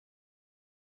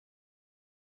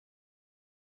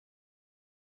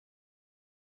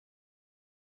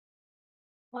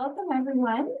Welcome,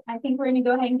 everyone. I think we're going to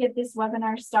go ahead and get this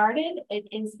webinar started. It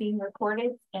is being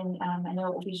recorded, and I know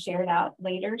it will be shared out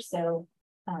later, so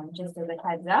just as a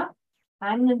heads up.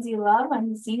 I'm Lindsey Love.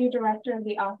 I'm the Senior Director of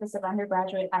the Office of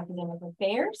Undergraduate Academic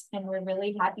Affairs, and we're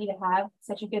really happy to have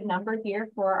such a good number here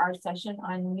for our session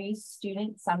on new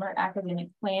student summer academic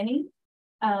planning.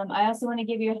 I also want to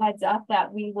give you a heads up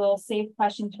that we will save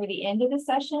questions for the end of the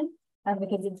session.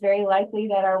 Because it's very likely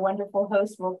that our wonderful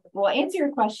host will answer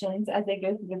your questions as they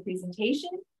go through the presentation.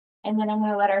 And then I'm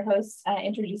going to let our hosts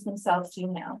introduce themselves to you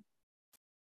now.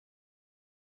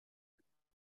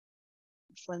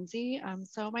 Thanks, Lindsey.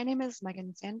 So my name is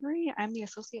Megan Sanbury. I'm the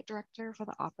Associate Director for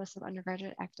the Office of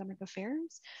Undergraduate Academic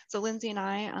Affairs. So Lindsey and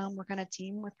I work on a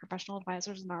team with professional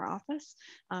advisors in our office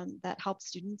that help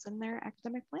students in their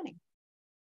academic planning.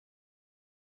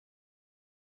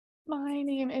 My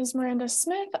name is Miranda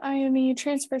Smith. I am the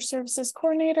Transfer Services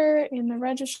Coordinator in the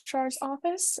Registrar's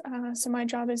office. So my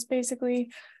job is basically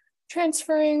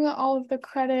transferring all of the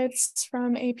credits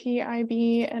from AP,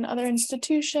 IB, and other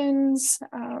institutions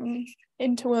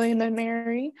into William and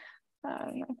Mary.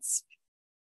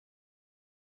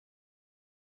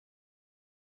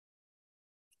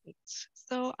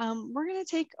 So we're going to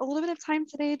take a little bit of time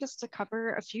today just to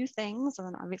cover a few things and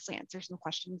then obviously answer some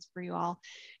questions for you all.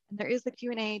 And there is the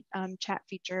Q&A chat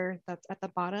feature that's at the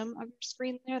bottom of your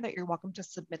screen there that you're welcome to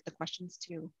submit the questions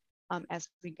to as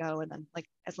we go. And then, like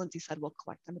as Lindsey said, we'll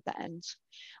collect them at the end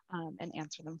and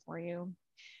answer them for you.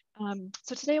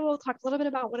 So today we'll talk a little bit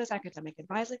about what does academic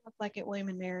advising look like at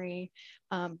William & Mary.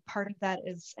 Part of that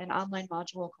is an online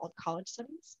module called College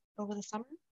Studies over the summer.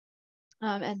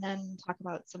 And then talk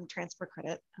about some transfer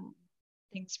credit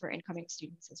things for incoming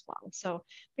students as well. So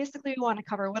basically we want to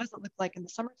cover what does it look like in the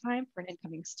summertime for an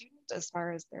incoming student as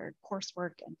far as their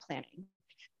coursework and planning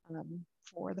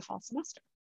for the fall semester.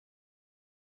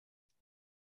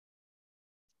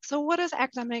 So what does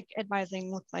academic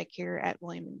advising look like here at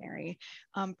William & Mary?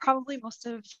 Probably most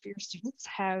of your students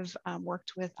have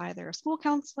worked with either a school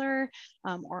counselor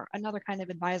or another kind of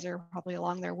advisor probably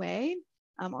along their way.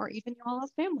 Or even you all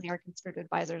as family are considered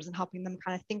advisors and helping them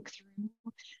kind of think through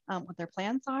what their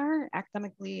plans are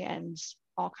academically and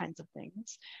all kinds of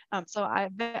things. So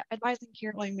advising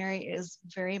here at William & Mary is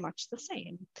very much the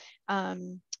same.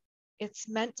 It's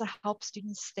meant to help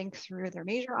students think through their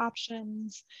major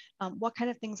options, what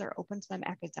kind of things are open to them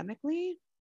academically,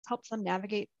 helps them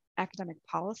navigate academic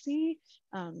policy.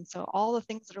 So all the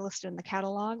things that are listed in the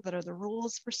catalog that are the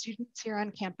rules for students here on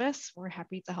campus, we're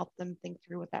happy to help them think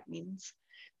through what that means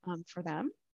for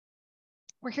them.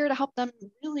 We're here to help them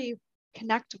really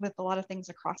connect with a lot of things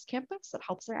across campus that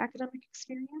helps their academic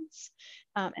experience.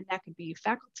 And that could be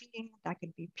faculty, that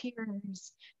could be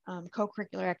peers,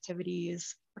 co-curricular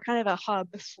activities. We're kind of a hub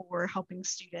for helping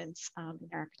students in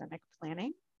their academic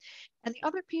planning. And the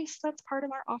other piece that's part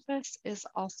of our office is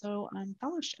also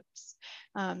fellowships.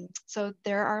 So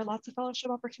there are lots of fellowship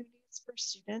opportunities for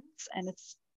students, and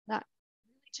it's not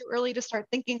too early to start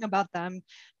thinking about them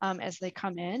as they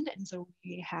come in. And so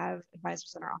we have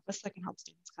advisors in our office that can help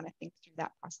students kind of think through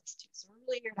that process too. So we're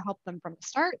really here to help them from the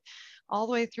start all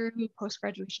the way through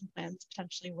post-graduation plans,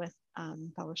 potentially with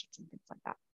fellowships and things like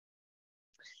that.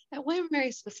 At William &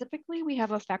 Mary specifically, we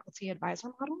have a faculty advisor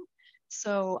model.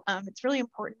 So it's really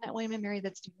important at William & Mary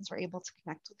that students are able to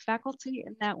connect with faculty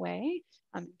in that way,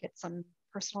 get some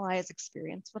personalized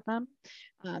experience with them.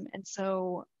 And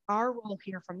so our role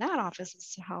here from that office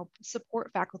is to help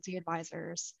support faculty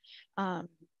advisors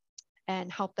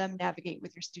and help them navigate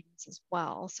with your students as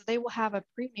well. So they will have a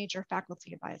pre-major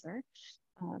faculty advisor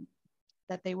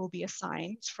that they will be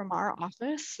assigned from our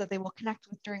office that they will connect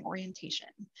with during orientation.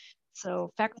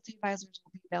 So faculty advisors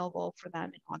will be available for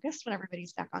them in August when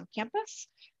everybody's back on campus.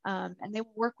 And they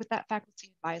will work with that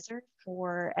faculty advisor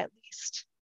for at least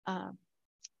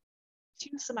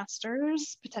 2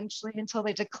 semesters, potentially until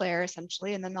they declare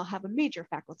essentially, and then they'll have a major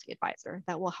faculty advisor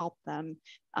that will help them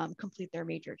complete their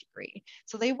major degree.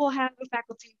 So they will have a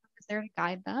faculty who's there to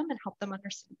guide them and help them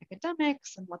understand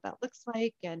academics and what that looks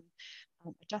like and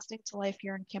adjusting to life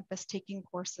here on campus, taking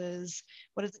courses.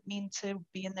 What does it mean to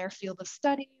be in their field of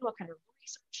study? What kind of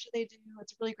research do they do?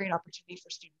 It's a really great opportunity for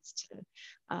students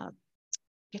to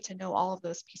get to know all of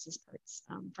those pieces parts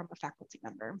from a faculty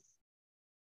member.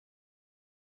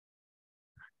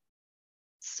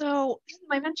 So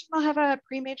I mentioned they'll have a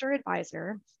pre-major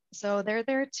advisor. So they're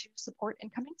there to support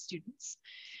incoming students,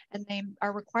 and they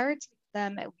are required to meet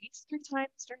them at least 3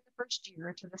 times during the first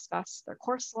year to discuss their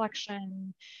course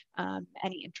selection,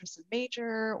 any interest in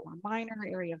major or minor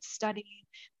area of study,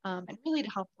 and really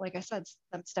to help, like I said,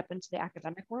 them step into the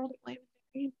academic world at William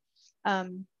 &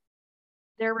 Mary.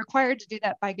 They're required to do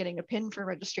that by getting a PIN for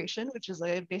registration, which is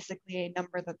basically a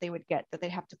number that they would get that they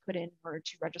have to put in order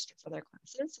to register for their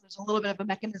classes. So there's a little bit of a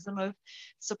mechanism of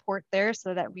support there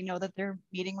so that we know that they're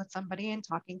meeting with somebody and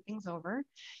talking things over.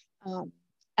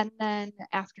 And then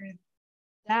after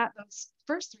that, those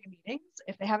first 3 meetings,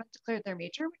 if they haven't declared their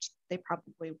major, which they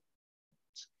probably won't,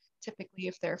 typically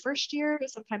if they're first year,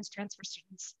 sometimes transfer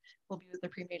students will be with their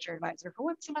pre-major advisor for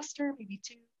 1 semester, maybe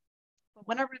 2. But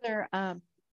whenever they're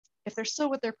if they're still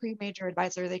with their pre-major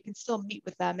advisor, they can still meet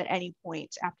with them at any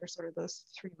point after sort of those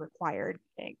 3 required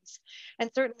meetings. And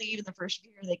certainly even the first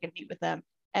year, they can meet with them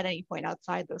at any point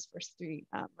outside those first 3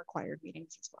 required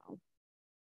meetings as well.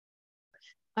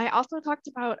 I also talked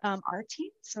about our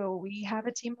team. So we have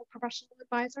a team of professional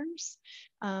advisors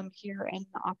here in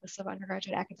the Office of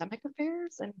Undergraduate Academic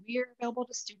Affairs, and we are available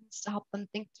to students to help them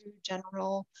think through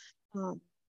general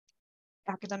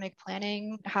academic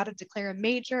planning, how to declare a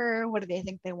major, what do they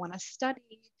think they want to study,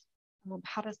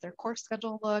 how does their course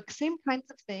schedule look, same kinds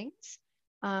of things.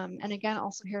 And again,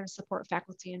 also here to support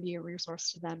faculty and be a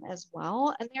resource to them as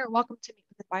well. And they are welcome to meet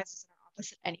with advisors in our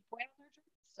office at any point in their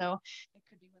journey. So it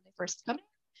could be when they first come in,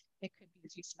 it could be a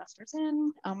few semesters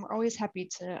in. We're always happy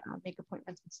to make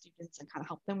appointments with students and kind of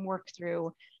help them work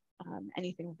through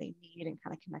anything that they need and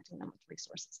kind of connecting them with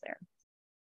resources there.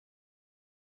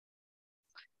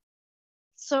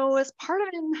 So as part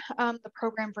of the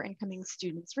program for incoming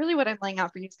students, really what I'm laying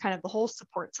out for you is kind of the whole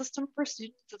support system for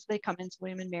students as they come into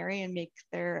William & Mary and make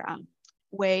their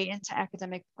way into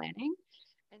academic planning.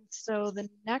 And so the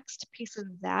next piece of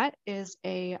that is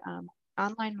a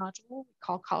online module we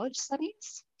call College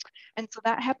Studies. And so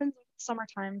that happens in the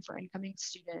summertime for incoming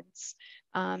students.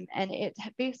 And it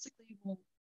basically will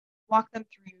walk them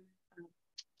through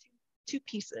 2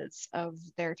 pieces of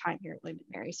their time here at William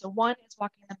 & Mary. So one is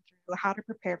walking them through how to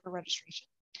prepare for registration.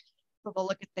 So they'll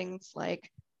look at things like,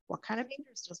 what kind of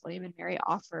majors does William & Mary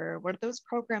offer? What do those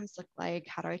programs look like?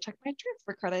 How do I check my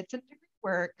transfer credits and degree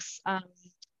works? How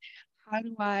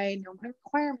do I know my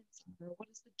requirements? What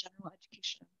is the general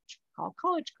education, which we call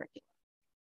college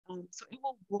curriculum? So it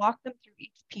will walk them through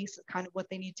each piece of kind of what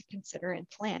they need to consider in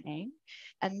planning.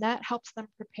 And that helps them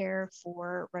prepare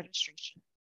for registration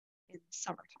in the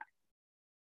summertime.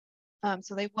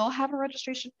 So they will have a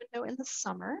registration window in the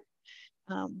summer.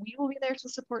 We will be there to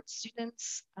support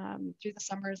students through the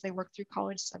summer as they work through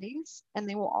college studies, and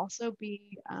they will also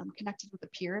be connected with a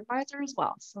peer advisor as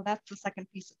well. So that's the second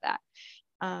piece of that.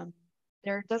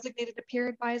 They're designated a peer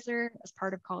advisor as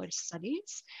part of college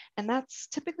studies, and that's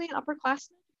typically an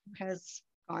upperclassman who has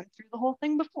gone through the whole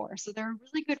thing before. So they're a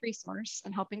really good resource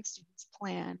in helping students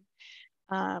plan,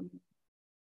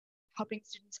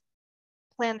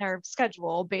 plan their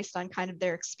schedule based on kind of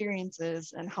their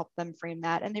experiences and help them frame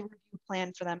that. And they review a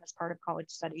plan for them as part of college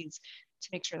studies to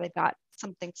make sure they've got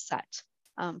something set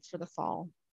for the fall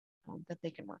that they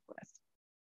can work with.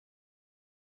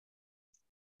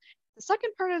 The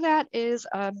second part of that is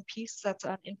a piece that's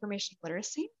on information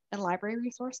literacy and library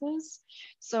resources.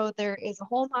 So there is a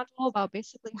whole module about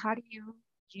basically how do you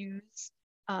use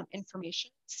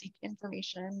information, seek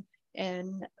information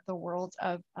in the world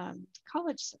of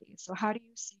college studies. So how do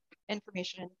you seek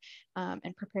information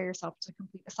and prepare yourself to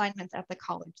complete assignments at the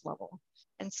college level?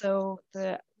 And so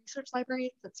the research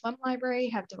libraries at Swim Library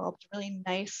have developed a really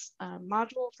nice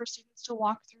module for students to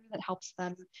walk through that helps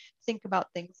them think about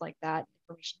things like that,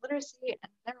 information literacy,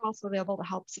 and they're also able to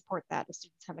help support that if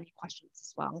students have any questions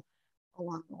as well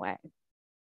along the way.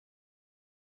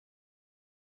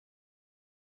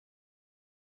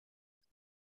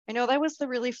 I know that was the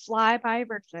really flyby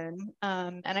version,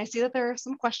 and I see that there are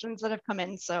some questions that have come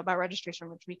in about registration,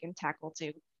 which we can tackle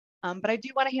too. But I do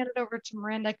want to hand it over to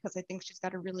Miranda because I think she's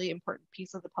got a really important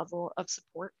piece of the puzzle of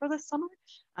support for this summer.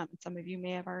 Some of you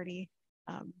may have already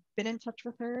been in touch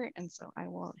with her, and so I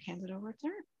will hand it over to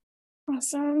her.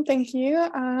 Awesome, thank you.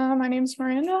 My name is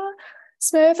Miranda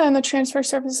Smith. I'm the Transfer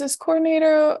Services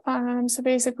Coordinator. So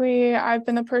basically, I've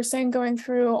been the person going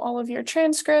through all of your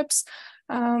transcripts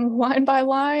line by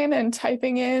line and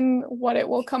typing in what it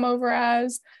will come over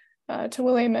as to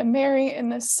William & Mary in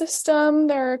the system.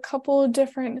 There are a couple of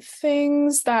different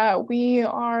things that we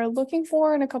are looking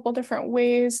for in a couple different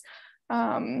ways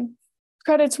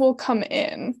credits will come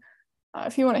in.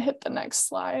 If you want to hit the next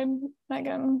slide,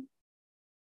 Megan.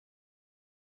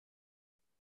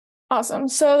 Awesome.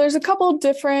 So there's a couple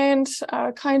different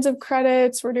kinds of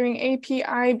credits. We're doing AP,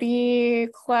 IB,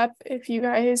 CLEP, if you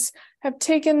guys have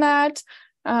taken that.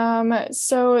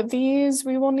 So these,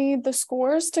 we will need the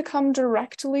scores to come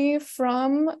directly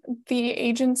from the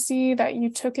agency that you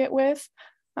took it with.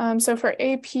 So for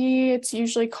AP, it's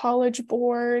usually College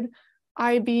Board.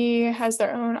 IB has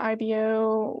their own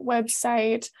IBO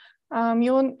website.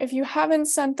 If you haven't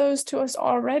sent those to us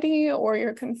already, or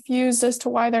you're confused as to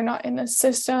why they're not in the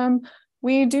system,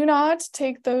 we do not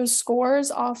take those scores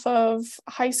off of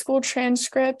high school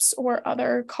transcripts or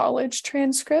other college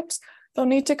transcripts. They'll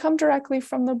need to come directly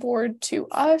from the board to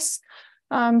us.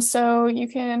 So you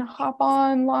can hop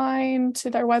online to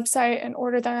their website and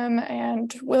order them,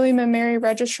 and William and Mary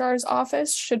Registrar's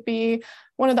office should be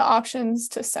one of the options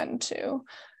to send to.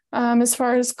 As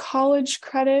far as college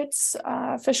credits,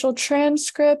 official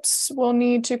transcripts will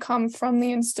need to come from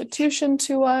the institution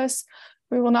to us.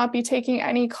 We will not be taking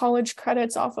any college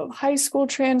credits off of high school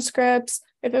transcripts.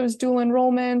 If it was dual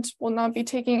enrollment, we'll not be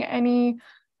taking any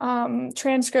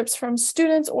transcripts from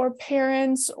students or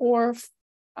parents, or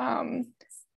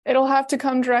it'll have to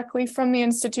come directly from the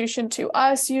institution to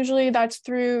us. Usually that's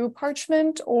through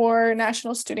Parchment or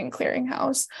National Student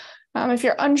Clearinghouse. If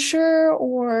you're unsure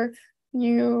or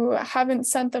you haven't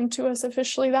sent them to us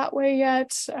officially that way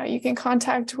yet, you can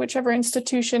contact whichever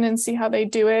institution and see how they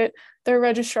do it. Their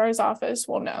registrar's office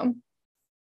will know.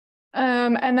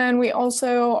 And then we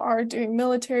also are doing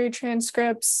military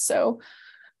transcripts. So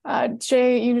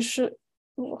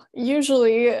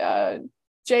usually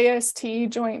JST,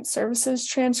 Joint Services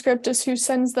Transcript, is who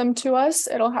sends them to us.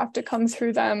 It'll have to come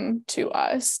through them to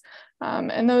us.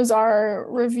 And those are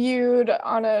reviewed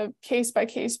on a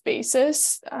case-by-case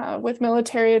basis. With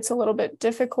military, it's a little bit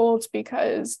difficult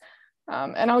because,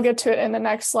 and I'll get to it in the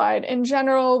next slide, in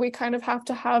general, we kind of have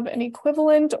to have an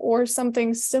equivalent or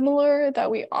something similar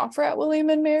that we offer at William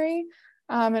and Mary.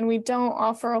 And we don't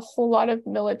offer a whole lot of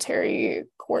military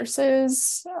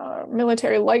courses,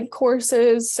 military-like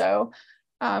courses. So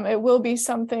it will be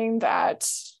something that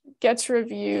gets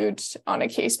reviewed on a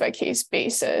case-by-case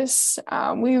basis.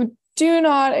 We do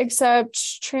not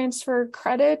accept transfer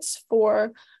credits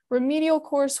for remedial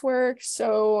coursework,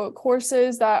 so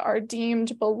courses that are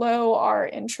deemed below our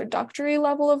introductory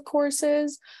level of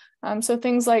courses. So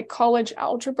things like college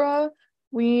algebra,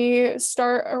 we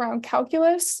start around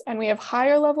calculus and we have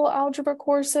higher level algebra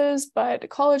courses, but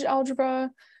college algebra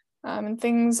and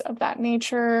things of that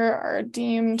nature are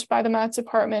deemed by the math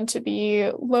department to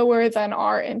be lower than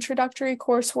our introductory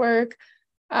coursework.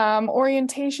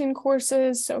 Orientation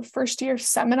courses, so first year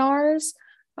seminars,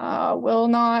 will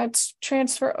not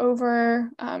transfer over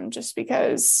just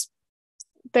because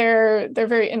they're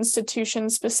very institution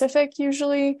specific,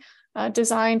 usually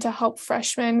designed to help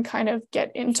freshmen kind of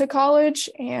get into college.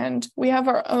 And we have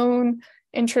our own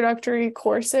introductory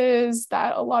courses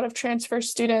that a lot of transfer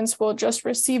students will just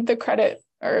receive the credit,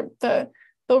 or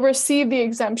they'll receive the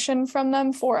exemption from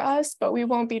them for us, but we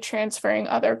won't be transferring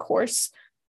other course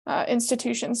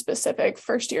institution specific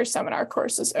first year seminar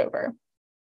courses over.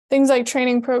 Things like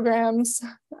training programs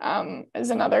is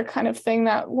another kind of thing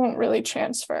that won't really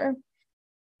transfer.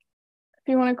 If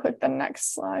you want to click the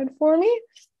next slide for me.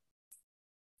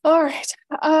 All right,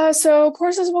 so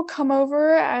courses will come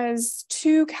over as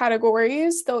two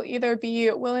categories. They'll either be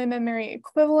William and Mary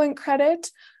equivalent credit.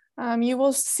 You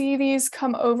will see these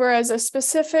come over as a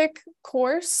specific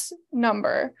course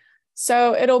number.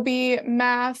 So it'll be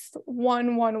Math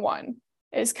 111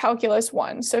 is Calculus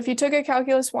 1. So if you took a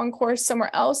Calculus 1 course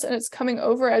somewhere else and it's coming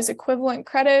over as equivalent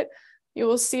credit, you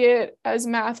will see it as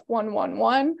Math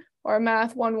 111 or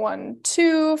Math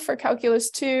 112 for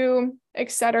Calculus 2,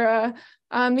 etc.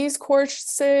 These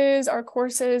courses are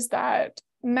courses that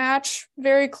match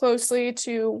very closely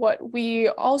to what we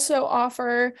also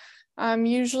offer.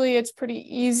 Usually it's pretty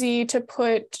easy to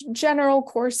put general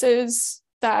courses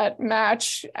that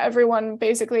match everyone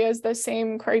basically as the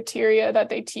same criteria that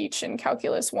they teach in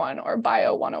Calculus 1 or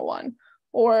Bio 101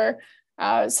 or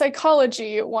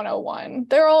Psychology 101.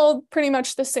 They're all pretty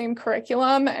much the same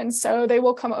curriculum, and so they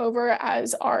will come over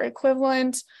as our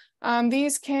equivalent.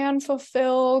 These can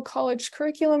fulfill college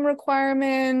curriculum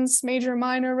requirements, major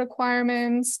minor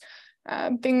requirements,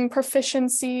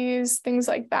 proficiencies, things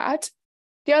like that.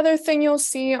 The other thing you'll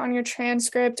see on your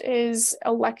transcript is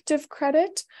elective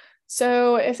credit.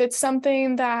 So if it's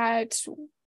something that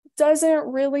doesn't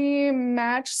really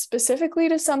match specifically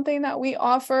to something that we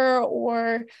offer,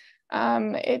 or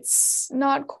it's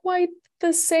not quite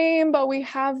the same, but we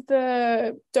have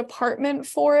the department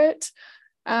for it.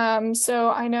 So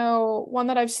I know one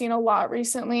that I've seen a lot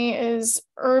recently is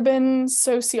urban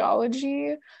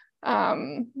sociology,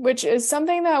 which is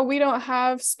something that we don't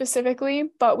have specifically,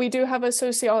 but we do have a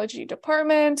sociology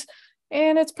department,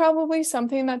 and it's probably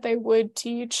something that they would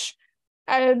teach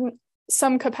at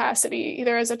some capacity,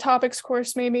 either as a topics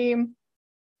course maybe,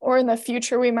 or in the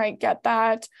future we might get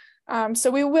that.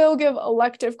 So we will give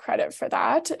elective credit for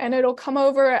that, and it'll come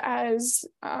over as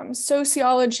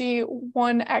sociology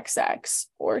 1XX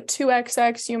or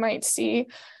 2XX you might see.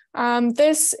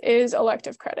 This is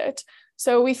elective credit.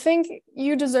 So we think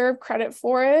you deserve credit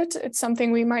for it. It's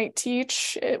something we might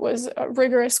teach. It was a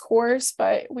rigorous course,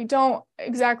 but we don't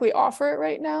exactly offer it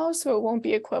right now, so it won't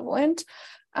be equivalent.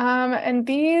 And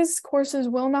these courses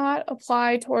will not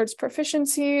apply towards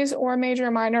proficiencies or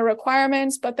major minor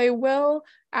requirements, but they will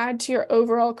add to your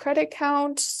overall credit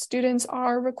count. Students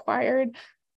are required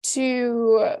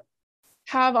to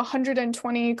have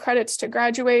 120 credits to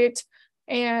graduate,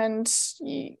 and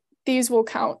these will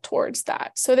count towards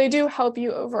that. So they do help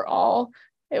you overall.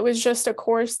 It was just a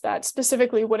course that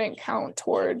specifically wouldn't count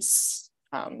towards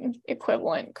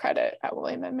equivalent credit at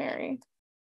William and Mary.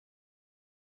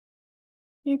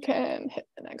 You can hit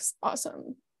the next,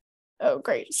 awesome. Oh,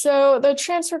 great. So the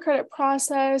transfer credit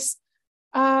process,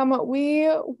 we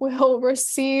will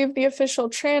receive the official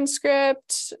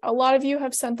transcript. A lot of you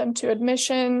have sent them to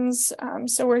admissions.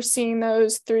 So we're seeing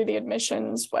those through the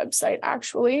admissions website,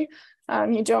 actually.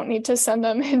 You don't need to send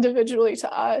them individually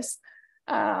to us.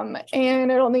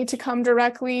 And it'll need to come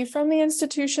directly from the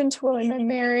institution to William and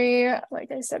Mary. Like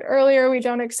I said earlier, we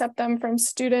don't accept them from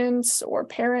students or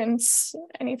parents,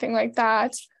 anything like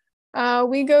that.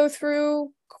 We go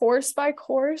through course by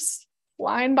course,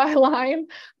 line by line.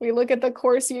 We look at the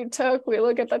course you took, we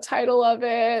look at the title of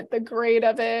it, the grade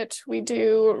of it. We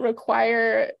do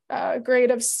require a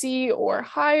grade of C or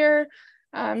higher.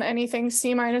 Anything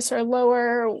C- or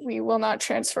lower, we will not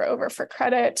transfer over for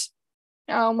credit.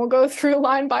 We'll go through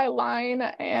line by line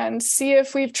and see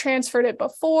if we've transferred it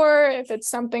before. If it's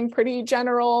something pretty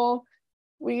general,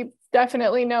 we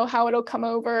definitely know how it'll come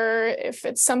over. If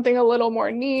it's something a little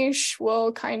more niche,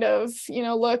 we'll kind of,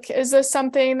 look, is this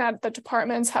something that the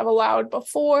departments have allowed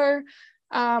before?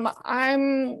 I'm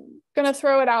going to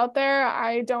throw it out there.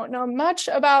 I don't know much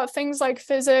about things like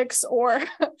physics or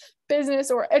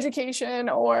business or education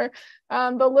or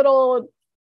the little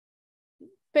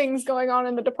things going on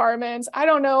in the departments. I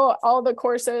don't know all the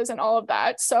courses and all of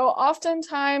that. So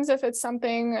oftentimes, if it's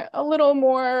something a little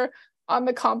more on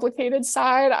the complicated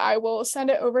side, I will send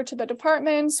it over to the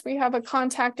departments. We have a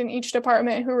contact in each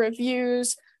department who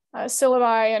reviews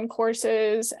syllabi and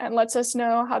courses and lets us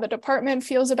know how the department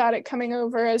feels about it coming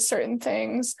over as certain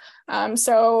things.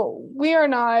 So we are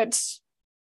not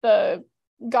the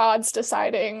gods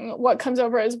deciding what comes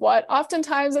over as what.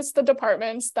 Oftentimes it's the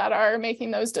departments that are making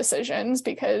those decisions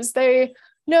because they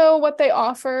know what they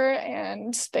offer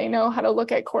and they know how to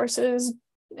look at courses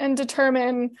and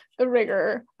determine the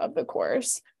rigor of the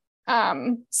course.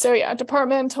 So yeah,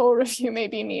 departmental review may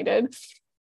be needed.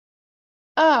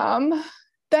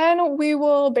 Then we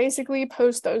will basically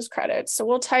post those credits. So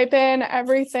we'll type in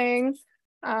everything.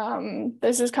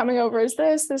 This is coming over as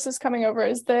this is coming over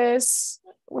as this.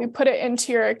 We put it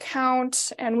into your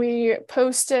account and we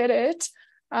posted it.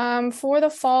 For the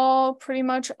fall, pretty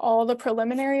much all the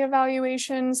preliminary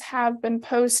evaluations have been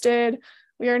posted.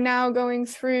 We are now going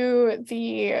through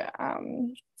the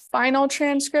final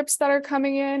transcripts that are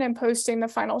coming in and posting the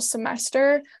final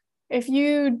semester. If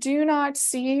you do not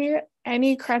see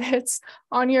any credits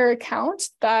on your account,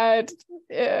 that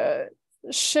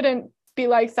shouldn't be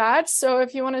like that. So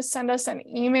if you want to send us an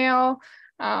email,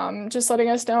 just letting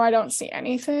us know I don't see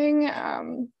anything,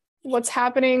 what's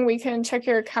happening, we can check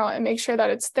your account and make sure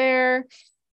that it's there.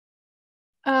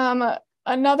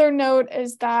 Another note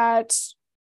is that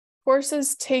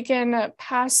courses taken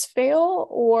pass fail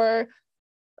or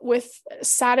with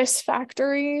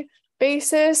satisfactory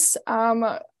basis,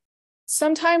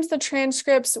 sometimes the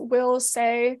transcripts will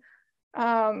say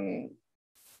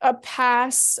a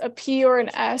pass, a P or an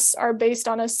S are based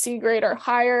on a C grade or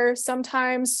higher.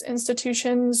 Sometimes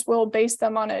institutions will base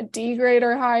them on a D grade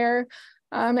or higher.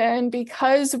 And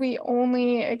because we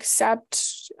only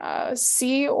accept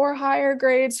C or higher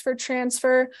grades for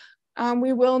transfer,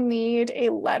 we will need a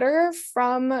letter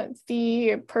from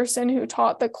the person who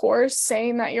taught the course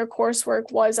saying that your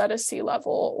coursework was at a C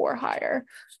level or higher.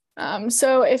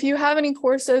 So if you have any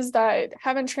courses that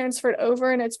haven't transferred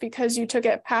over and it's because you took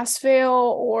it pass fail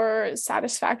or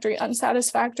satisfactory,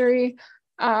 unsatisfactory,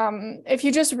 if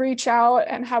you just reach out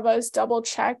and have us double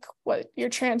check what your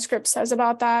transcript says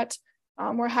about that,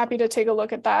 we're happy to take a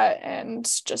look at that and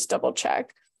just double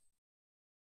check.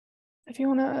 If you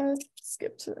want to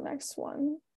skip to the next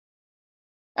one.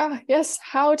 Yes,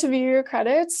 how to view your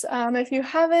credits. If you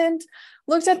haven't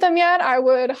looked at them yet, I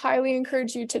would highly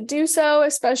encourage you to do so,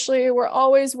 especially we're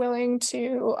always willing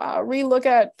to relook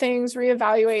at things,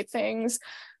 reevaluate things.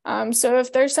 So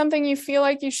if there's something you feel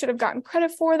like you should have gotten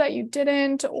credit for that you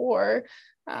didn't, or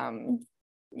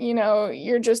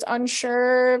you're just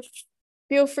unsure,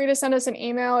 feel free to send us an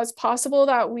email. It's possible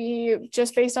that we,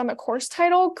 just based on the course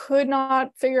title, could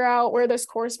not figure out where this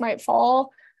course might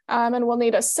fall. And we'll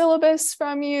need a syllabus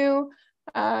from you.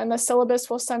 And the syllabus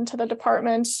we'll send to the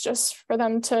departments just for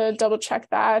them to double check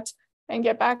that and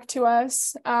get back to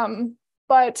us.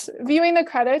 But viewing the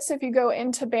credits, if you go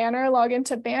into Banner, log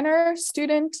into Banner,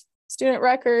 student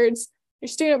records, your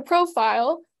student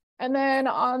profile, and then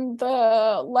on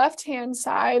the left-hand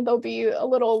side, there'll be a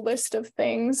little list of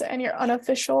things, and your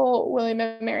unofficial William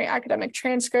and Mary academic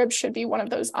transcript should be one of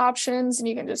those options, and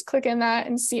you can just click in that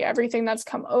and see everything that's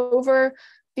come over.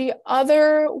 The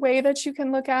other way that you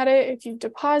can look at it, if you've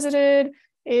deposited,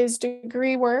 is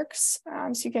DegreeWorks.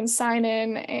 So you can sign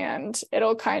in and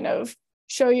it'll kind of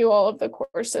show you all of the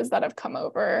courses that have come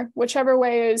over. Whichever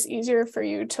way is easier for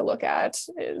you to look at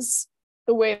is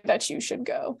the way that you should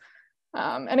go.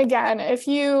 And again, if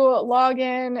you log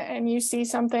in and you see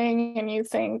something and you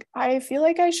think, I feel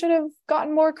like I should have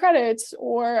gotten more credits,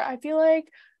 or I feel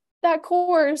like that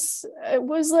course, it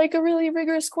was like a really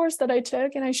rigorous course that I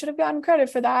took and I should have gotten credit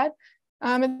for that.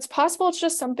 It's possible it's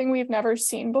just something we've never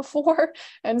seen before.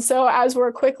 And so as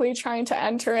we're quickly trying to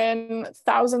enter in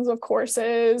thousands of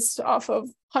courses off of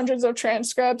hundreds of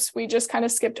transcripts, we just kind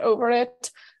of skipped over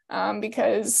it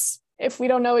because if we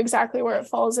don't know exactly where it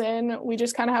falls in, we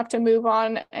just kind of have to move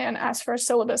on and ask for a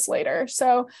syllabus later.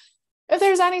 So if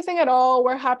there's anything at all,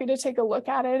 we're happy to take a look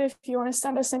at it if you want to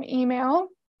send us an email.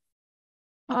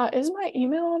 Is my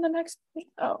email on the next page?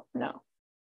 Oh, no.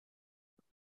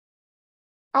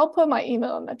 I'll put my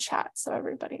email in the chat so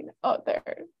everybody knows. Oh,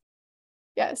 there.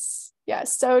 Yes.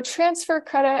 So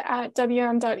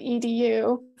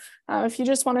transfercredit@wm.edu. If you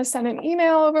just want to send an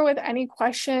email over with any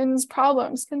questions,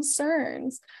 problems,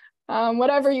 concerns,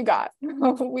 whatever you got,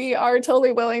 we are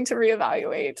totally willing to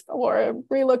reevaluate or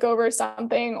relook over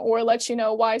something or let you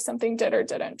know why something did or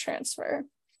didn't transfer.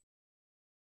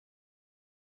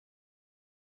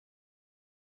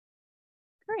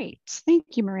 Great.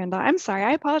 Thank you, Miranda. I'm sorry.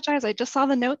 I apologize. I just saw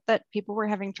the note that people were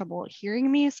having trouble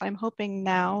hearing me. So I'm hoping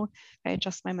now I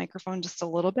adjust my microphone just a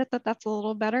little bit that's a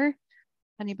little better.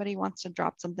 Anybody wants to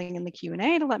drop something in the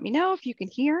Q&A to let me know if you can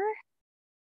hear,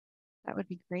 that would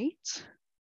be great.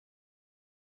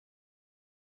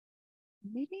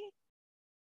 Maybe.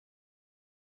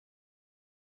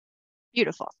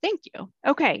 Beautiful. Thank you.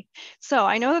 Okay. So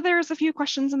I know that there's a few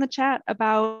questions in the chat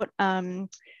about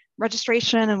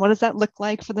registration and what does that look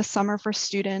like for the summer for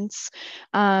students,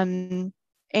 and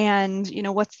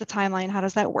what's the timeline, how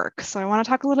does that work? So I want to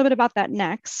talk a little bit about that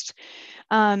next.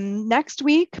 Next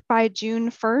week by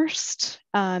June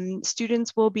 1st,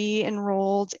 students will be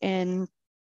enrolled in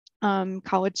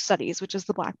college studies, which is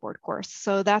the Blackboard course.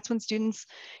 So that's when students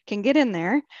can get in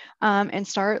there and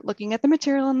start looking at the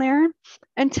material in there.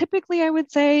 And typically I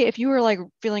would say if you were like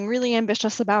feeling really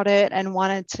ambitious about it and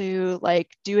wanted to like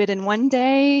do it in one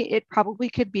day, it probably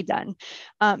could be done,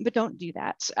 but don't do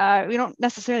that. We don't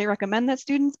necessarily recommend that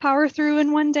students power through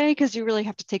in one day because you really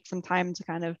have to take some time to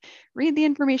kind of read the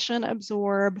information,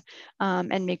 absorb,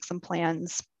 and make some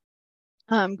plans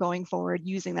going forward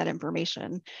using that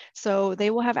information. So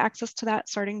they will have access to that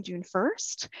starting June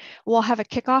 1st. We'll have a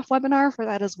kickoff webinar for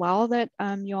that as well that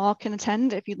you all can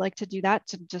attend if you'd like to do that,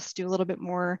 to just do a little bit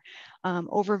more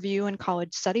overview in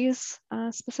college studies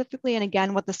specifically, and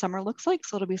again, what the summer looks like.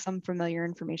 So it'll be some familiar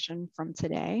information from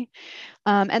today.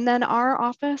 And then our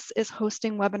office is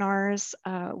hosting webinars,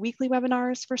 weekly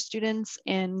webinars for students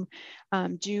in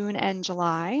June and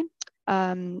July.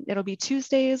 It'll be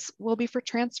Tuesdays will be for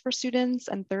transfer students,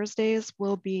 and Thursdays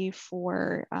will be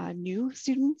for new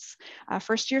students,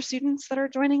 first year students that are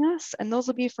joining us, and those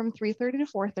will be from 3:30 to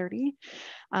 4:30,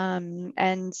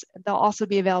 and they'll also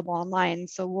be available online.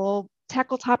 So we'll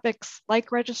tackle topics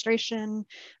like registration,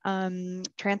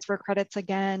 transfer credits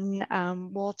again.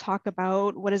 We'll talk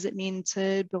about what does it mean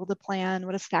to build a plan,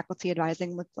 what does faculty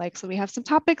advising look like. So we have some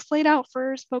topics laid out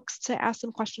for folks to ask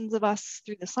some questions of us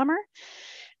through the summer.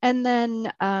 And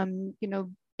then,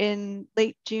 in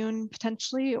late June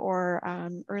potentially, or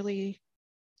early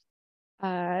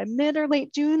mid or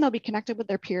late June, they'll be connected with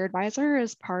their peer advisor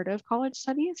as part of college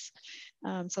studies.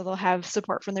 So they'll have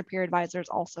support from their peer advisors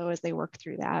also as they work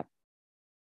through that.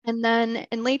 And then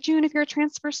in late June, if you're a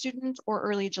transfer student, or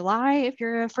early July, if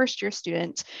you're a first year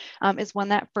student, is when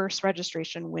that first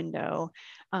registration window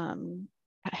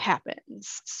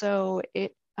happens. So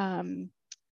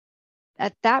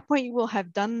at that point, you will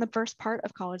have done the first part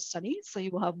of college studies. So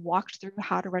you will have walked through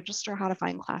how to register, how to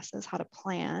find classes, how to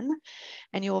plan,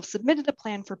 and you will have submitted a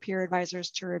plan for peer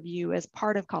advisors to review as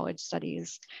part of college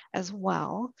studies as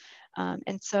well.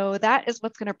 And so that is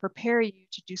what's going to prepare you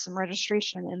to do some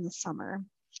registration in the summer.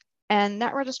 And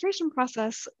that registration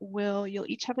process you'll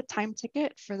each have a time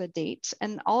ticket for the date,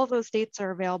 and all of those dates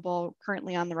are available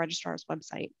currently on the registrar's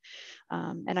website.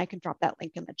 And I can drop that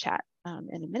link in the chat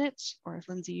in a minute, or if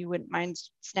Lindsey, you wouldn't mind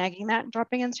snagging that and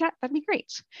dropping in the chat, that'd be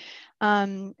great.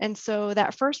 And so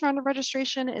that first round of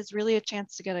registration is really a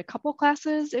chance to get a couple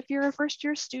classes if you're a first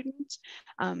year student.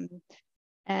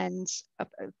 And at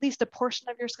least a portion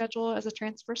of your schedule as a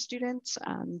transfer student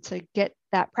to get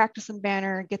that practice and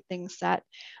banner, get things set,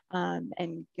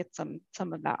 and get some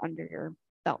of that under your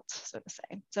belt, so to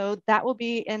say. So that will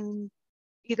be in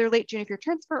either late June if you're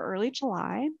transfer or early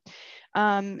July.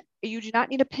 You do not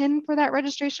need a PIN for that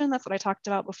registration. That's what I talked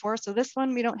about before. So this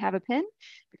one, we don't have a PIN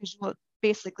because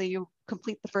you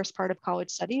complete the first part of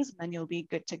college studies and then you'll be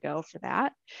good to go for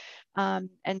that.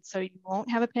 And so you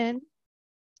won't have a PIN.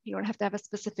 You don't have to have a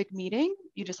specific meeting.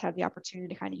 You just have the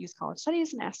opportunity to kind of use college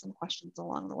studies and ask some questions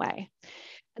along the way.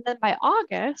 And then by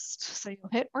August, so you'll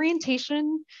hit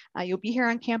orientation, you'll be here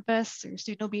on campus, or your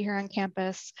student will be here on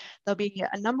campus. There'll be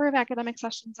a number of academic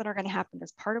sessions that are going to happen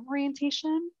as part of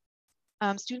orientation.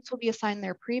 Students will be assigned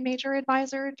their pre-major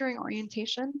advisor during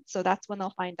orientation. So that's when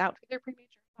they'll find out who their pre-major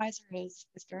advisor is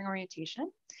during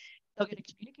orientation. They'll get a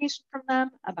communication from them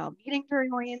about meeting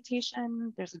during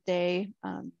orientation. There's a day,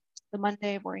 the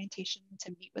Monday of orientation,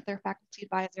 to meet with their faculty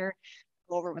advisor,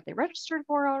 go over what they registered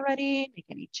for already, make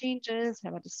any changes,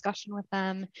 have a discussion with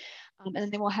them. And then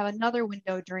they will have another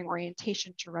window during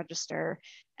orientation to register,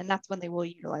 and that's when they will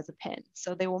utilize a PIN.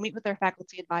 So they will meet with their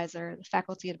faculty advisor, the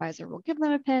faculty advisor will give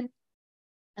them a PIN,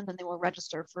 and then they will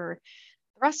register for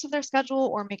the rest of their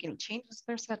schedule or make any changes to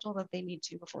their schedule that they need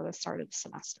to before the start of the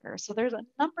semester. So there's a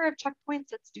number of checkpoints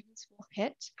that students will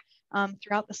hit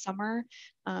throughout the summer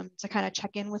to kind of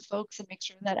check in with folks and make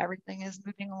sure that everything is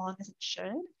moving along as it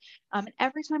should. And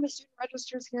every time a student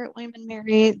registers here at William &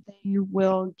 Mary, they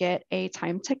will get a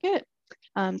time ticket.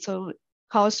 So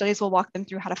College Studies will walk them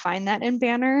through how to find that in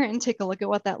Banner and take a look at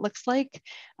what that looks like.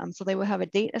 So they will have a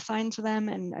date assigned to them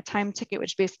and a time ticket,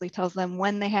 which basically tells them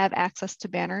when they have access to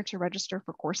Banner to register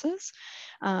for courses.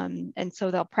 And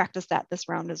so they'll practice that this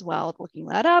round as well, looking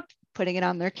that up, putting it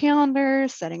on their calendar,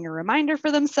 setting a reminder for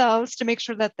themselves to make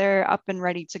sure that they're up and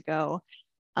ready to go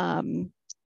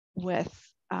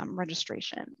with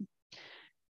registration.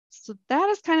 So that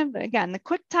is kind of, again, the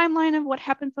quick timeline of what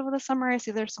happens over the summer. I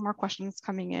see there's some more questions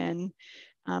coming in.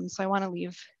 So I want to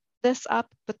leave this up,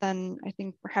 but then I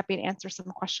think we're happy to answer some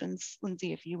questions.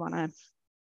 Lindsey, if you want to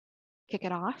kick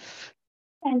it off.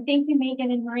 And thank you, Megan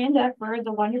and Miranda, for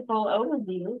the wonderful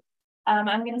overview.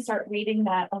 I'm going to start reading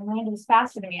that. Oh, Miranda's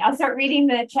faster than me. I'll start reading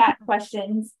the chat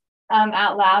questions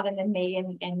out loud, and then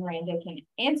Megan and Miranda can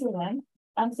answer them.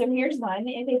 So here's one.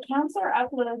 If a counselor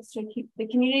uploads to the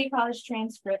community college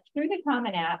transcript through the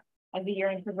Common App as the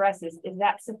year progresses, is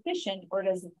that sufficient, or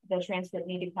does the transcript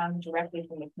need to come directly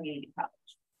from the community college?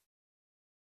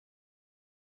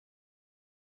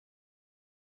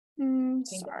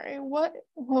 Sorry, what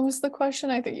was the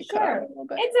question? I think you cut out a little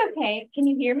bit. It's okay. Can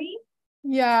you hear me?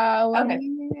 Yeah, okay.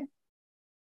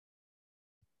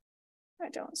 I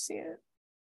don't see it.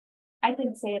 I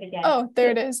can say it again. Oh,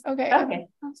 there it is. Okay. Okay.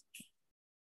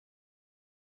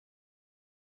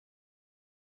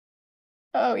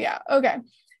 Oh yeah, okay.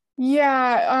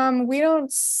 Yeah, we don't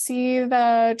see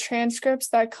the transcripts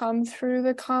that come through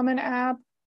the Common App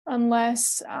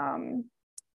unless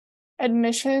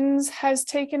admissions has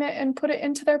taken it and put it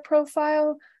into their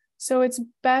profile. So it's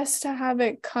best to have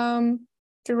it come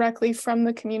directly from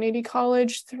the community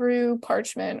college through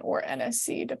Parchment or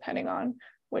NSC, depending on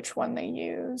which one they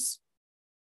use.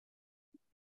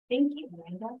 Thank you,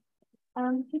 Miranda.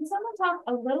 Can someone talk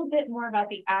a little bit more about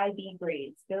the IB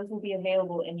grades? Those will be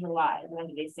available in July. When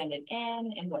do they send it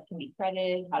in, and what can be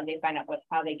credited? How do they find out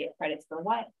how they get credits for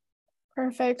what?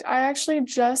 Perfect. I actually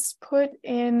just put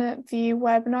in the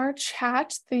webinar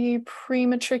chat the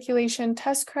pre-matriculation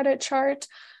test credit chart.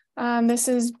 This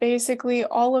is basically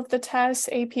all of the tests,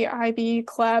 AP, IB,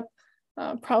 CLEP,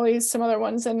 probably some other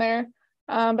ones in there.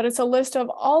 But it's a list of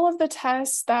all of the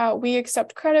tests that we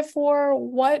accept credit for,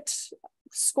 what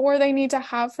score they need to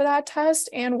have for that test,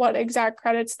 and what exact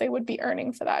credits they would be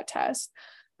earning for that test.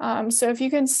 So if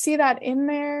you can see that in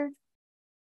there,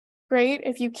 great.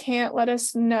 If you can't, let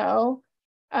us know.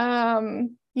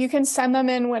 You can send them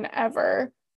in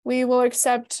whenever. We will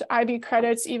accept IB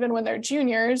credits even when they're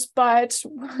juniors, but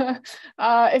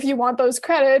if you want those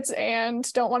credits and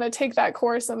don't want to take that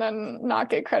course and then not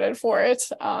get credit for it,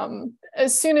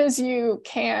 as soon as you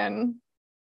can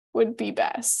would be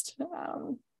best.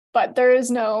 But there is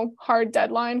no hard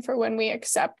deadline for when we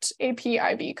accept AP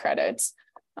IB credits.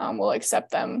 We'll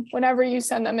accept them whenever you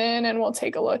send them in, and we'll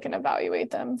take a look and evaluate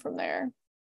them from there.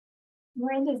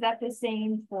 Miranda, is that the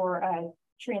same for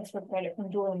transfer credit from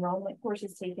dual enrollment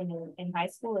courses taken in high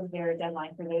school? Is there a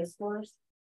deadline for those scores?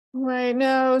 Right,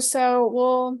 no,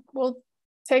 so we'll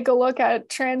take a look at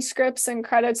transcripts and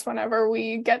credits whenever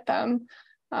we get them.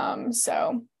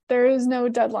 So there is no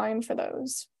deadline for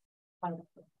those. Wonderful.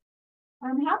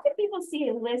 How can people see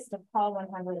a list of Call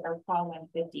 100 or Call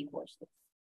 150 courses?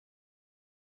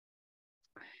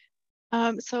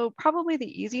 So probably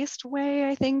the easiest way,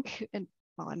 I think,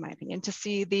 well, in my opinion, to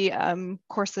see the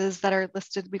courses that are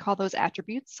listed, we call those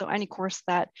attributes. So any course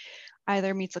that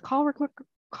either meets a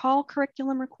call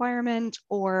curriculum requirement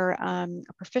or a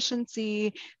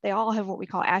proficiency, they all have what we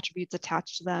call attributes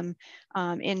attached to them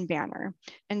in Banner.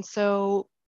 And so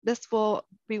this will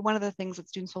be one of the things that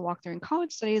students will walk through in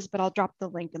college studies, but I'll drop the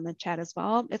link in the chat as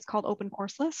well. It's called Open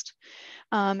Course List.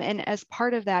 And as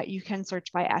part of that, you can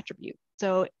search by attribute.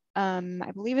 So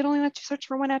I believe it only lets you search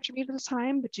for one attribute at a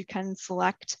time, but you can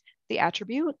select the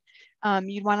attribute.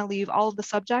 You'd want to leave all of the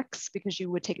subjects because you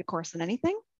would take a course in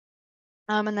anything.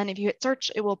 And then if you hit search,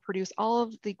 it will produce all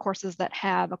of the courses that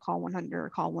have a Call 100 or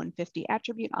Call 150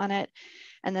 attribute on it.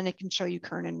 And then it can show you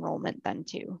current enrollment then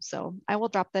too. So I will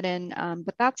drop that in,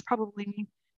 but that's probably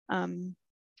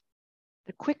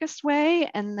the quickest way.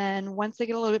 And then once they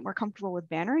get a little bit more comfortable with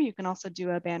Banner, you can also do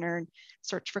a Banner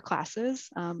search for classes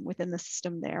within the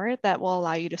system there that will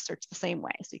allow you to search the same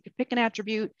way. So you could pick an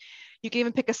attribute, you can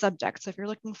even pick a subject. So if you're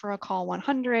looking for a Call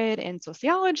 100 in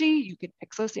sociology, you could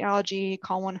pick sociology,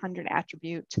 Call 100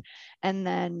 attribute, and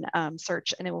then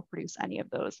search, and it will produce any of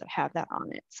those that have that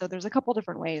on it. So there's a couple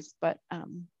different ways, but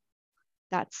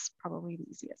that's probably the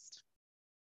easiest.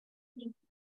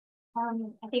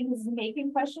 I think this is a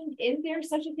making question. Is there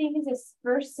such a thing as a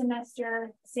first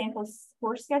semester sample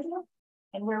course schedule?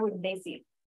 And where would they see it?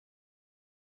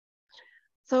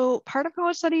 So part of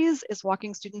college studies is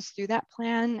walking students through that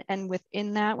plan. And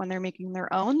within that, when they're making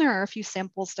their own, there are a few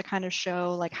samples to kind of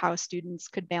show like how students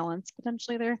could balance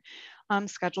potentially their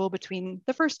schedule between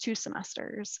the first 2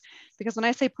 semesters. Because when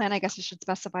I say plan, I guess I should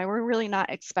specify, we're really not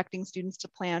expecting students to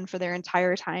plan for their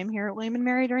entire time here at William &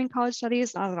 Mary during college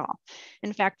studies, not at all.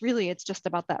 In fact, really, it's just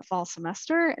about that fall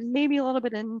semester and maybe a little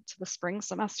bit into the spring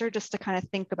semester, just to kind of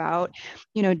think about,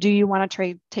 you know, do you want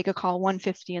to take a Call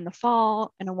 150 in the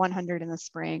fall and a 100 in the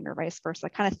spring or vice versa?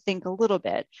 Kind of think a little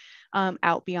bit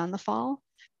out beyond the fall,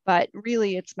 but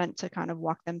really it's meant to kind of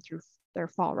walk them through their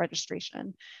fall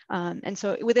registration. And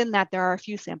so within that, there are a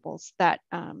few samples that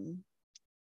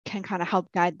can kind of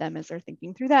help guide them as they're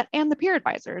thinking through that. And the peer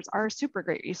advisors are a super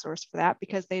great resource for that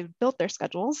because they've built their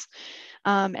schedules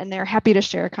and they're happy to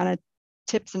share kind of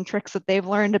tips and tricks that they've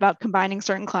learned about combining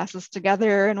certain classes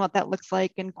together and what that looks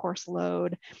like in course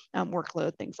load,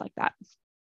 workload, things like that.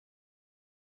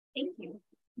 Thank you.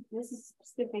 This is a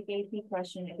specific AP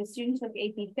question. If a student took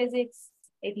AP Physics,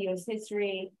 AP US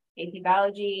History, AP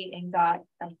Biology, and got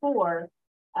a 4,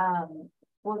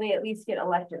 will they at least get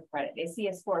elective credit? They see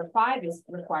a score of 5 is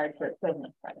required for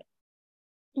equivalent credit.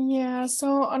 Yeah,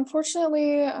 so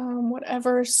unfortunately,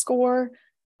 whatever score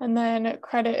and then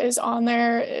credit is on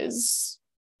there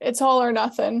it's all or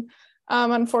nothing,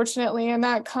 unfortunately, and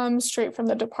that comes straight from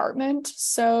the department.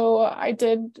 So I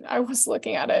was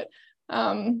looking at it,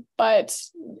 but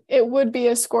it would be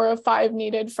a score of 5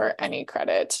 needed for any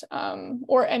credit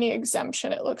or any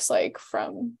exemption, it looks like,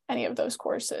 from any of those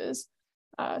courses.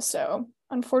 So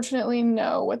unfortunately,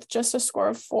 no, with just a score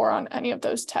of 4 on any of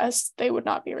those tests, they would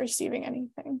not be receiving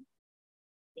anything.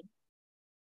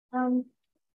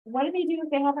 What do they do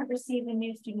if they haven't received a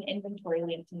new student inventory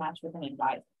link to match with an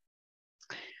advisor?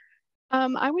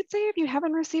 I would say if you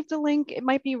haven't received a link, it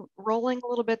might be rolling a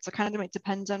little bit. So kind of it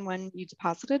depends on when you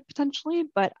deposited potentially.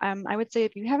 But I would say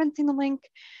if you haven't seen the link,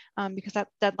 because that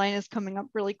deadline is coming up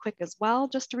really quick as well,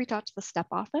 just to reach out to the STEP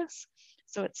office.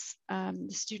 So it's the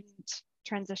Student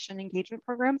Transition Engagement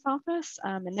Programs office.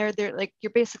 And they're like,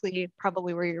 you're basically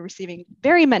probably where you're receiving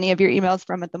very many of your emails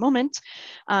from at the moment.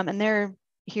 And they're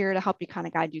here to help you kind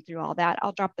of guide you through all that.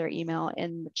 I'll drop their email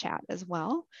in the chat as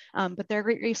well. But they're a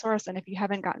great resource. And if you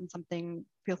haven't gotten something,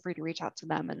 feel free to reach out to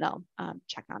them and they'll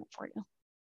check on it for you.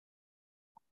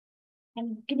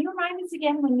 And can you remind us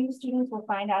again when new students will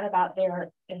find out about their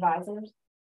advisors?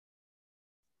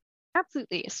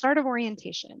 Absolutely. Start of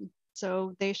orientation.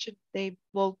 So they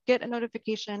will get a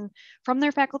notification from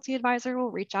their faculty advisor,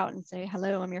 will reach out and say,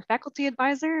 hello, I'm your faculty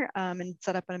advisor, and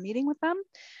set up a meeting with them.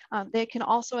 They can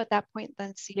also at that point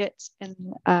then see it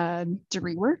in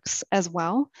DegreeWorks as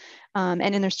well, and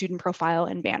in their student profile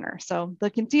in Banner. So they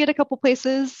can see it a couple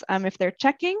places if they're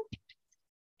checking,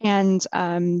 and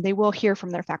they will hear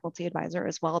from their faculty advisor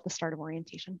as well at the start of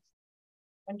orientation.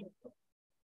 Wonderful.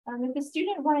 If a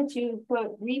student wanted to,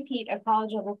 quote, repeat a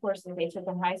college level course that they took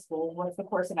in high school, what's the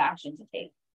course of action to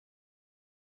take?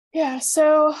 Yeah,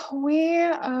 so we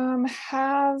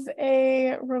have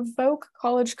a revoke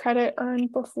college credit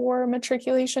earned before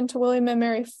matriculation to William and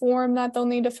Mary form that they'll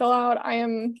need to fill out. I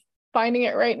am finding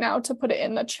it right now to put it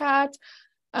in the chat.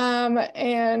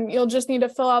 And you'll just need to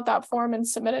fill out that form and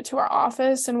submit it to our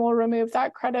office, and we'll remove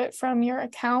that credit from your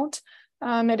account.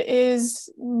 It is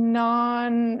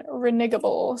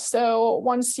non-renegable. So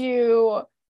once you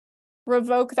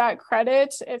revoke that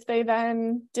credit, if they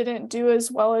then didn't do as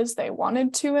well as they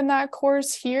wanted to in that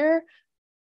course here,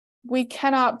 we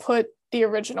cannot put the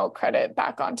original credit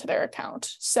back onto their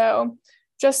account. So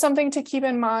just something to keep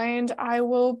in mind. I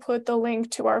will put the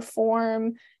link to our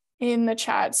form in the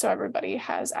chat so everybody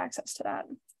has access to that.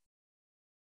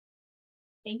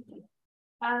 Thank you.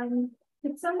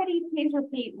 Could somebody please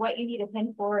repeat what you need a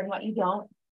PIN for and what you don't?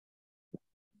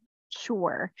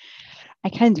 Sure, I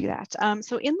can do that.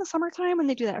 So in the summertime, when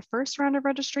they do that first round of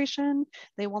registration,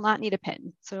 they will not need a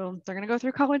PIN. So they're going to go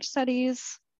through college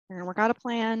studies, they're going to work out a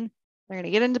plan, they're going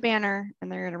to get into Banner,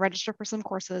 and they're going to register for some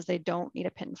courses. They don't need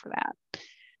a PIN for that.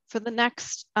 For the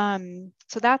next,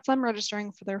 so that's them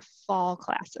registering for their fall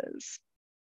classes.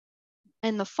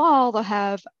 In the fall, they'll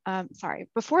have,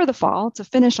 before the fall, to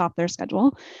finish off their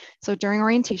schedule. So during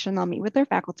orientation, they'll meet with their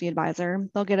faculty advisor.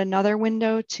 They'll get another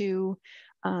window to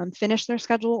finish their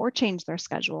schedule or change their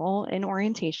schedule in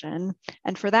orientation.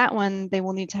 And for that one, they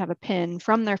will need to have a PIN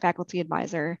from their faculty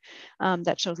advisor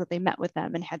that shows that they met with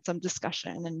them and had some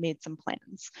discussion and made some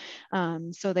plans.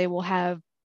 So they will have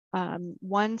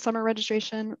one summer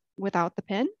registration without the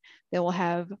PIN. They will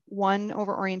have one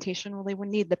over orientation where they would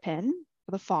need the PIN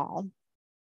for the fall.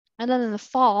 And then in the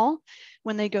fall,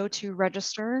 when they go to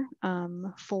register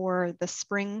for the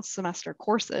spring semester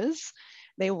courses,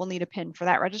 they will need a PIN for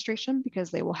that registration because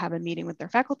they will have a meeting with their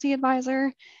faculty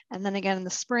advisor. And then again in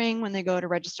the spring, when they go to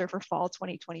register for fall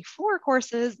 2024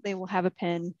 courses, they will have a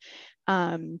PIN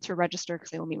to register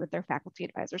because they will meet with their faculty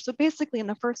advisor. So basically in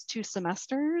the first 2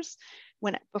 semesters,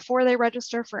 before they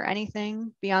register for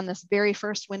anything beyond this very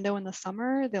first window in the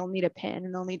summer, they'll need a PIN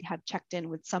and they'll need to have checked in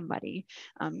with somebody.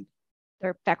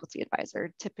 Their faculty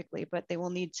advisor typically, but they will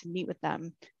need to meet with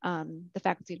them, the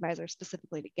faculty advisor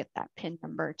specifically, to get that PIN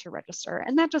number to register.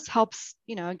 And that just helps,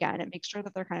 again, it makes sure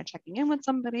that they're kind of checking in with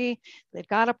somebody. They've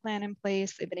got a plan in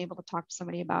place. They've been able to talk to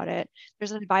somebody about it.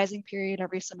 There's an advising period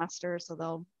every semester.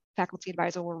 So faculty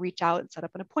advisor will reach out and set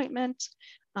up an appointment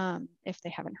if they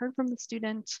haven't heard from the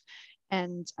student.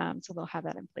 And so they'll have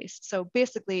that in place. So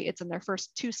basically it's in their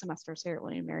first 2 semesters here at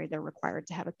William & Mary, they're required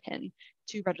to have a PIN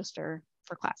to register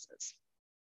for classes.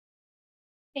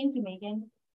 Thank you,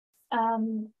 Megan.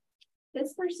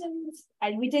 This person's,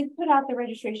 we did put out the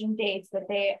registration dates, but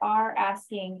they are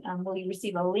asking, will you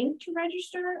receive a link to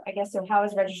register? I guess so. How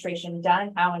is registration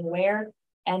done? How and where?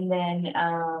 And then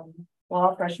will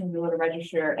all freshmen be able to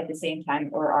register at the same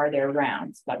time, or are there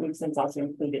rounds? But we've since also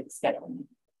included scheduling.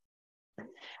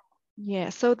 Yeah,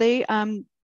 so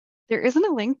there isn't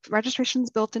a link. Registration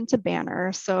is built into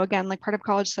Banner. So again, like part of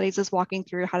college studies is walking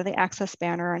through how do they access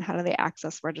Banner and how do they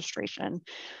access registration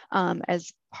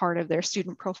as part of their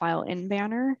student profile in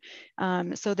Banner.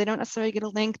 So they don't necessarily get a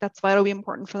link. That's why it'll be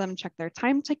important for them to check their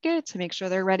time ticket to make sure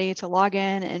they're ready to log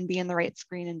in and be in the right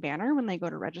screen in Banner when they go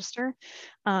to register.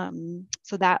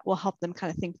 So that will help them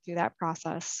kind of think through that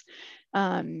process.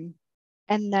 And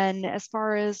then as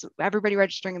far as everybody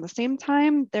registering at the same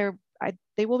time,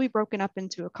 they will be broken up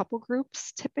into a couple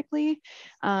groups typically.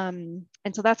 And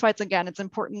so that's why it's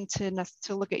important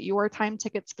to look at your time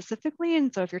ticket specifically.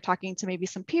 And so if you're talking to maybe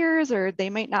some peers, or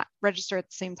they might not register at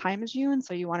the same time as you. And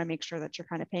so you want to make sure that you're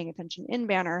kind of paying attention in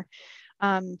Banner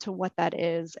to what that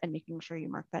is and making sure you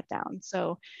mark that down.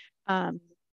 So I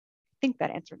think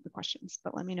that answered the questions,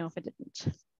 but let me know if it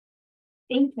didn't.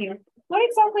 Thank you. What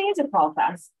exactly is a fall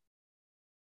fest?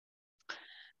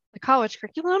 The college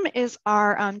curriculum is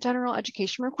our general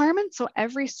education requirement. So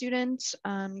every student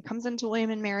comes into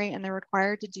William & Mary and they're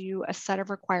required to do a set of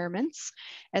requirements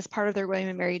as part of their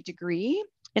William & Mary degree,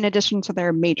 in addition to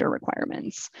their major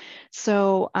requirements.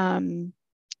 So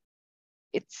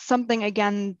it's something,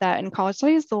 again, that in college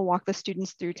studies, they'll walk the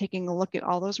students through taking a look at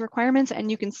all those requirements, and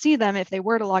you can see them if they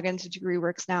were to log into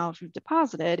DegreeWorks now, if you've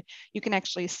deposited, you can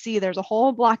actually see there's a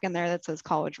whole block in there that says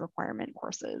college requirement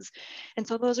courses. And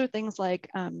so those are things like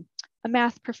a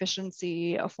math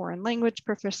proficiency, a foreign language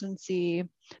proficiency,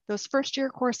 those first year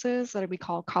courses that we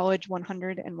call College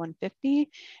 100 and 150.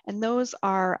 And those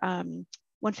are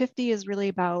 150 is really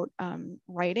about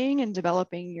writing and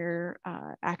developing your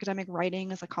academic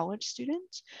writing as a college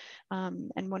student.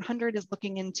 And 100 is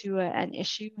looking into an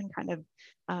issue and kind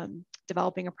of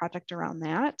developing a project around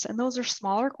that. And those are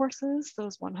smaller courses,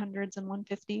 those 100s and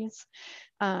 150s.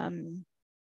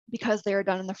 Because they are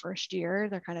done in the first year,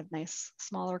 they're kind of nice,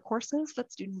 smaller courses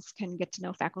that students can get to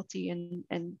know faculty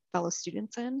and fellow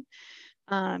students in.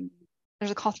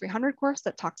 There's a Call 300 course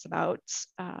that talks about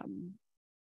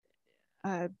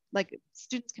like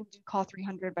students can do Call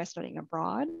 300 by studying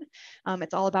abroad.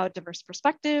 It's all about diverse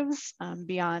perspectives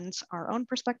beyond our own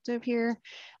perspective here.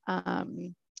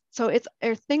 So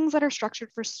are things that are structured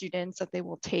for students that they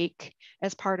will take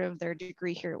as part of their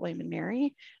degree here at William &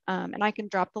 Mary. And I can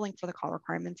drop the link for the call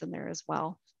requirements in there as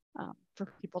well for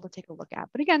people to take a look at.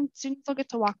 But again, students will get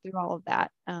to walk through all of that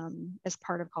as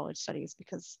part of college studies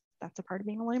because that's a part of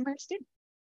being a William & Mary student.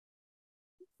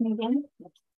 Megan?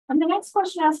 The next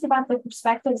question asked about the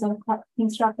perspectives of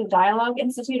Constructive Dialogue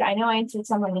Institute. I know I answered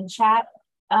someone in chat.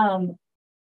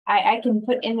 I can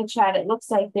put in the chat, it looks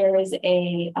like there is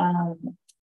a,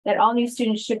 that all new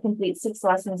students should complete 6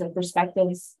 lessons of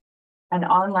perspectives, an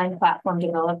online platform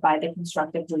developed by the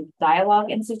Constructive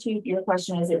Dialogue Institute. Your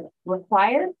question, is it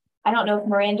required? I don't know if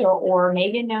Miranda or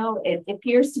Megan know. It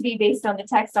appears to be based on the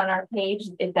text on our page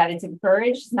that it's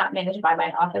encouraged. It's not managed by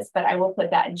my office, but I will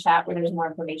put that in chat where there's more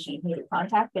information who to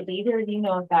contact. But either of you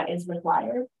know if that is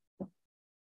required?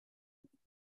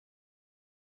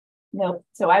 No.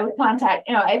 So I would contact,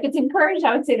 if it's encouraged,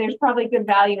 I would say there's probably good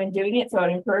value in doing it. So I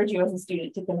would encourage you as a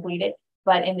student to complete it.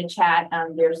 But in the chat,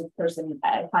 there's a person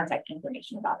contact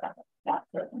information about that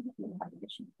program if you have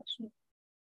additional questions.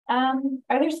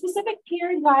 Are there specific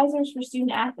peer advisors for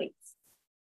student athletes?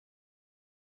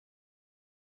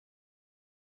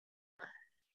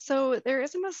 So there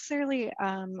isn't necessarily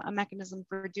a mechanism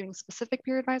for doing specific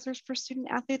peer advisors for student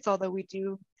athletes, although we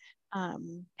do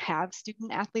have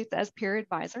student athletes as peer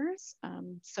advisors.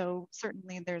 So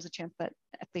certainly there's a chance that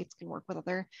athletes can work with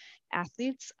other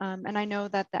athletes. And I know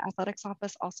that the athletics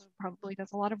office also probably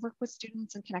does a lot of work with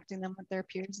students and connecting them with their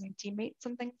peers and teammates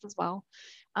and things as well.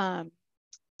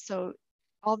 So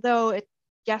although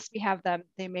yes, we have them,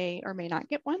 they may or may not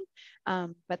get one,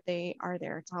 but they are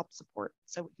there to help support.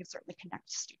 So we can certainly connect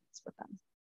students with them.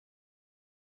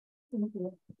 Thank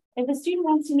you. If a student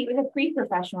wants to meet with a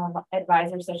pre-professional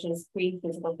advisor, such as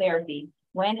pre-physical therapy,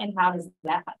 when and how does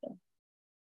that happen?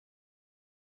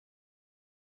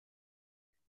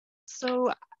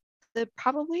 So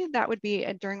probably that would be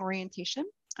during orientation.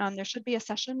 There should be a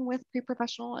session with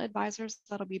pre-professional advisors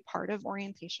that'll be part of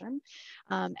orientation.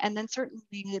 And then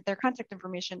certainly their contact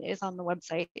information is on the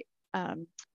website.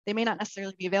 They may not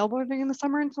necessarily be available during the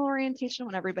summer until orientation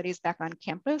when everybody's back on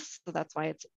campus. So that's why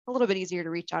it's a little bit easier to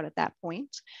reach out at that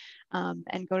point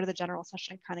and go to the general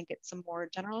session, kind of get some more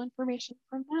general information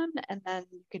from them. And then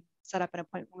you could set up an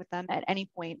appointment with them at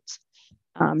any point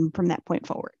from that point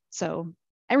forward. So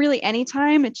and really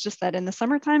anytime, it's just that in the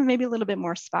summertime, maybe a little bit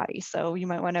more spotty. So you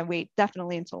might want to wait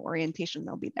definitely until orientation,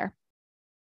 they'll be there.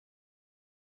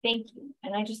 Thank you.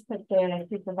 And I just put the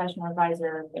pre-professional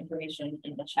advisor information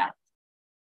in the chat.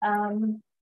 When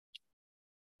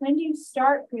do you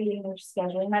start creating your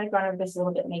schedule? You might have gone over this a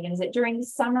little bit, Megan. Is it during the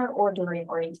summer or during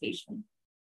orientation?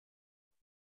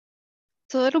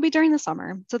 So it'll be during the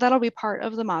summer. So that'll be part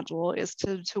of the module is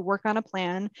to work on a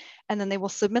plan, and then they will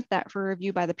submit that for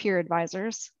review by the peer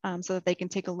advisors so that they can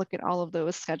take a look at all of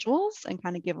those schedules and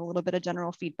kind of give a little bit of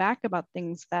general feedback about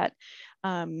things that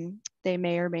they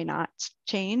may or may not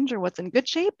change or what's in good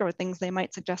shape or things they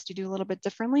might suggest you do a little bit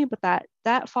differently. But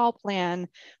that fall plan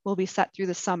will be set through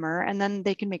the summer, and then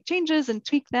they can make changes and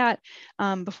tweak that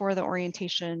before the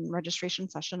orientation registration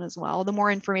session as well. The more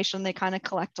information they kind of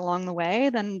collect along the way,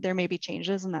 then there may be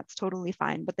changes, and that's totally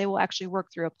fine. But they will actually work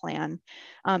through a plan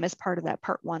as part of that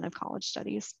part 1 of college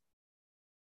studies.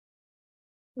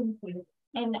 Thank you.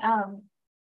 And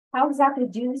how exactly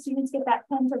do the students get that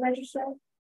plan to register?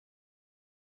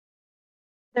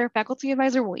 Their faculty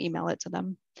advisor will email it to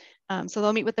them. So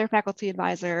they'll meet with their faculty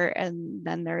advisor, and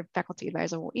then their faculty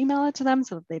advisor will email it to them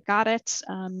so that they've got it,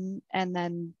 and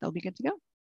then they'll be good to go.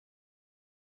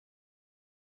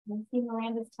 I see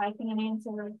Miranda's typing an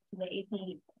answer to the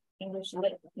AP English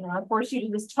Lit. I'll force you to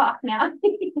just talk now.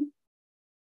 Maybe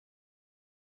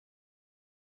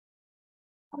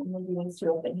those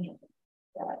two open here.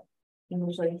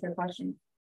 English literature question.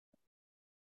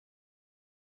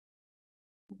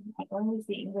 I only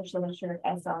see English literature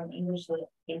SL and English lit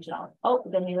HL. Oh,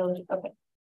 then you really okay.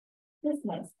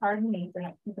 Dismiss. Pardon me for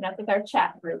not keeping up with our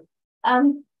chat group.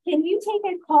 Can you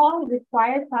take a call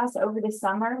required class over the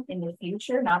summer in the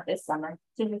future, not this summer,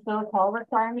 to fulfill a call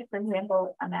requirement, for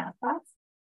example, a math class?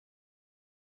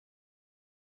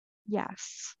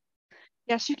 Yes.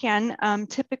 Yes, you can.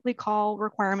 Typically call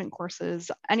requirement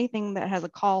courses, anything that has a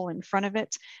call in front of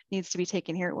it needs to be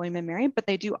taken here at William & Mary, but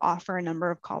they do offer a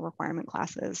number of call requirement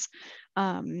classes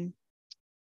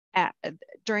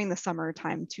during the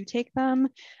summertime to take them.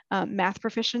 Math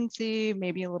proficiency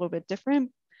may be a little bit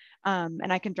different.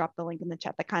 And I can drop the link in the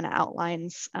chat that kind of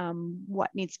outlines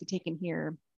what needs to be taken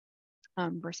here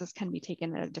versus can be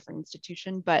taken at a different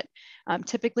institution. But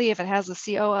typically if it has a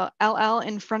COLL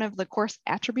in front of the course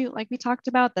attribute, like we talked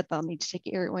about, that they'll need to take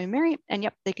it here at William & Mary, and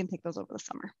yep, they can take those over the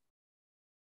summer.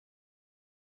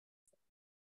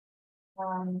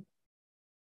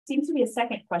 Seems to be a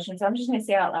second question, so I'm just gonna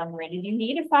say out loud, Miranda, do you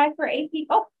need a 5 for AP?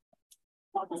 Oh,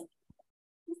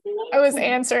 I was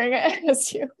answering it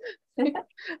as you. 3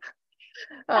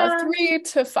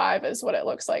 to 5 is what it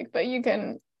looks like, but you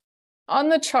can, on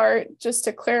the chart, just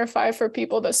to clarify for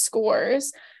people the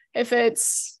scores, if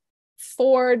it's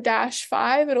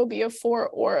 4-5, it'll be a 4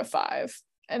 or a 5.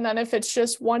 And then if it's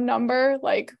just one number,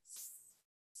 like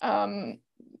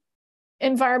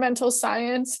environmental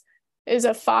science is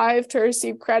a 5 to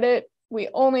receive credit, we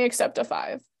only accept a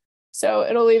 5. So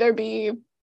it'll either be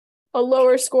a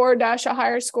lower score dash a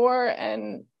higher score,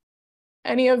 and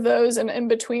any of those and in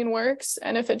between works.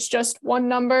 And if it's just one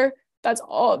number, that's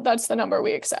the number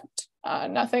we accept.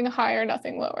 Nothing higher,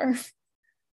 nothing lower.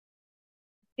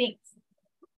 Thanks.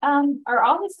 Are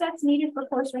all the steps needed for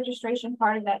course registration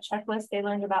part of that checklist they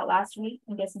learned about last week?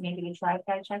 I'm guessing maybe the Tribe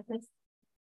Guide checklist.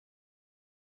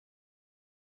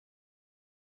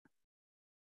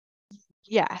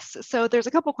 Yes, so there's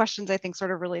a couple questions I think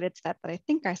sort of related to that I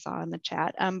think I saw in the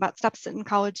chat about steps in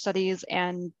college studies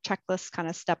and checklists, kind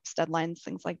of steps, deadlines,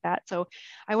 things like that. So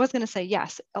I was going to say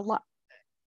yes,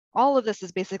 all of this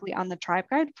is basically on the Tribe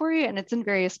Guide for you, and it's in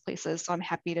various places. So I'm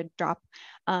happy to drop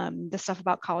the stuff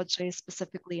about college studies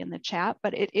specifically in the chat,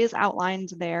 but it is outlined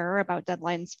there about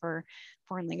deadlines for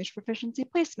foreign language proficiency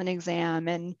placement exam,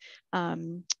 and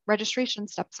registration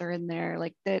steps are in there.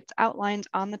 Like, that's outlined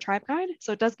on the Tribe Guide.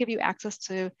 So it does give you access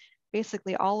to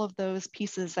basically all of those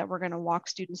pieces that we're going to walk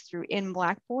students through in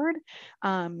Blackboard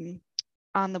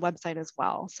on the website as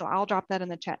well. So I'll drop that in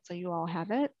the chat so you all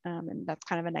have it. And that's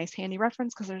kind of a nice handy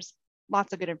reference because there's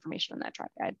lots of good information in that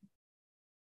Tribe Guide.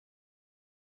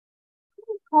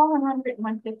 Call 100 and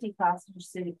 150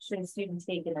 classes should a student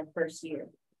take in their first year?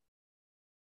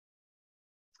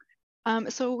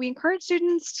 So we encourage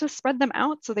students to spread them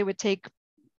out. So they would take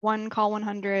one call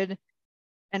 100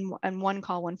 and one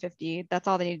call 150. That's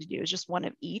all they need to do, is just one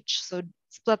of each. So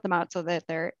split them out so that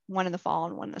they're one in the fall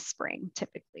and one in the spring,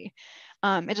 typically.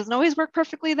 It doesn't always work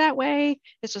perfectly that way.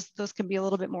 It's just those can be a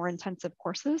little bit more intensive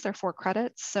courses. They're 4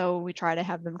 credits. So we try to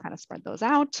have them kind of spread those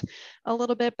out a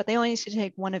little bit, but they only need to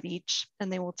take one of each.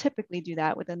 And they will typically do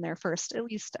that within their first, at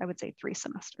least I would say, 3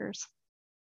 semesters.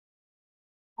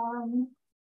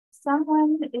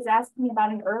 Someone is asking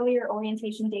about an earlier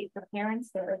orientation date for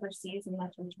parents that are overseas and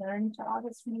must return to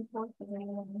August 24th.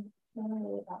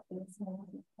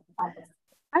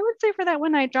 I would say for that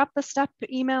one, I dropped the STEP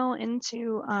email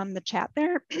into the chat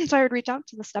there. So I would reach out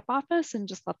to the STEP office and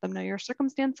just let them know your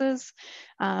circumstances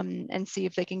and see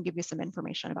if they can give you some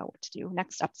information about what to do,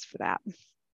 next steps for that.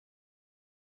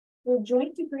 Will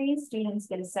joint degree students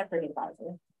get a separate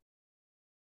advisor?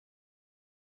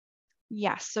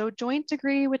 Yes, so joint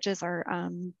degree, which is our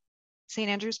St.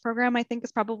 Andrews program, I think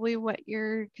is probably what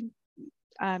you're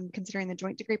considering, the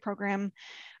joint degree program.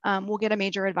 We'll get a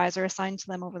major advisor assigned to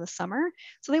them over the summer.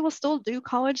 So they will still do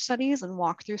college studies and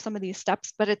walk through some of these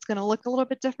steps, but it's going to look a little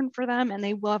bit different for them, and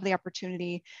they will have the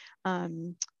opportunity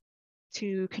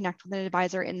to connect with an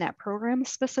advisor in that program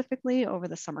specifically over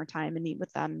the summertime and meet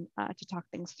with them to talk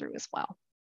things through as well.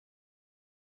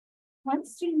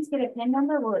 Once students get a PIN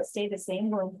number, will it stay the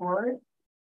same going forward?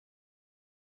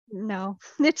 No,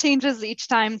 it changes each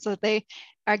time. So they,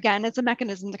 again, it's a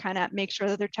mechanism to kind of make sure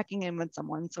that they're checking in with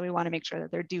someone. So we want to make sure that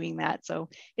they're doing that. So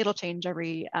it'll change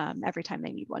every time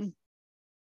they need one.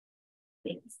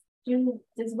 Thanks.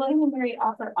 Does William & Mary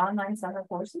offer online summer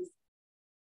courses?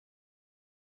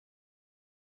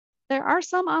 There are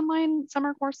some online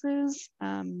summer courses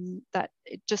that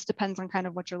it just depends on kind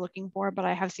of what you're looking for, but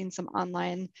I have seen some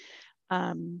online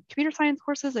computer science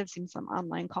courses. I've seen some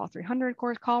online Call 300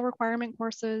 course, call requirement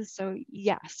courses. So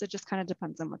yes, it just kind of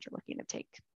depends on what you're looking to take.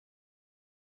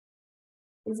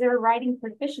 Is there a writing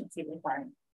proficiency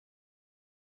requirement?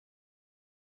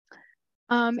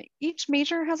 Each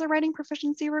major has a writing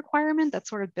proficiency requirement that's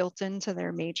sort of built into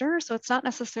their major. So it's not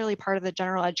necessarily part of the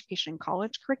general education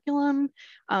college curriculum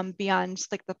beyond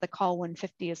like that the Call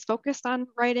 150 is focused on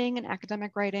writing and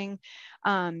academic writing,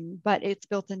 but it's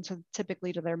built into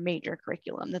typically to their major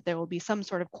curriculum that there will be some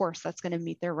sort of course that's going to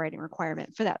meet their writing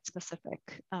requirement for that specific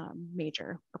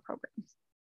major or program.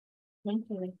 Thank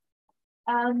you.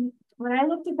 When I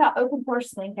looked at that open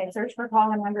course link, I searched for Call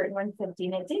 100 and 150,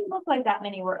 and it didn't look like that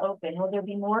many were open. Will there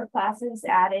be more classes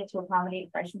added to accommodate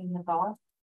freshmen in the fall?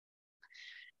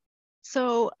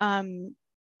 So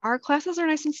our classes are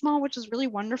nice and small, which is really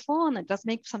wonderful, and it does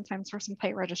make sometimes for some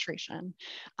tight registration.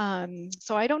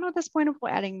 So I don't know at this point if we're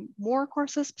adding more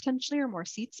courses potentially or more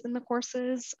seats in the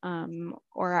courses,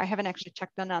 or I haven't actually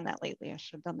checked on that lately. I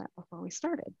should have done that before we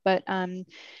started, but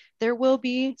there will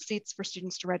be seats for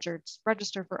students to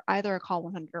register for either a Call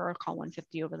 100 or a Call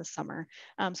 150 over the summer.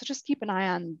 So just keep an eye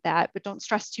on that, but don't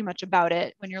stress too much about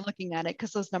it when you're looking at it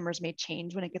because those numbers may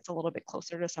change when it gets a little bit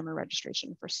closer to summer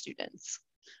registration for students.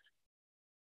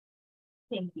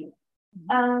 Thank you.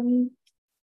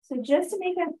 So just to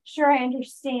make sure I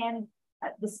understand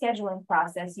the scheduling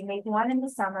process, you make one in the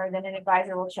summer, then an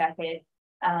advisor will check it.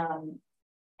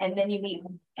 And then you meet,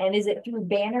 and is it through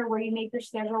Banner where you make your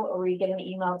schedule, or you get an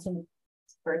email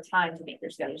for a time to make your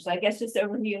schedule? So I guess just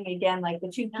overviewing again, like the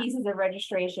two pieces of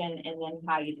registration and then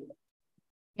how you do it.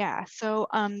 Yeah, so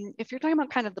if you're talking about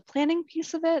kind of the planning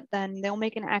piece of it, then they'll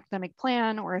make an academic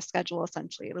plan or a schedule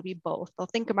essentially. It'll be both. They'll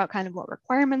think about kind of what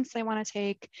requirements they want to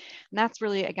take. And that's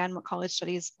really, again, what College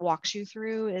Studies walks you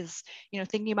through is,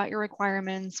 thinking about your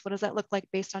requirements. What does that look like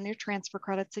based on your transfer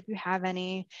credits, if you have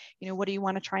any? What do you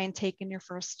want to try and take in your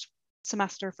first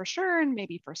semester for sure, and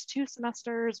maybe first 2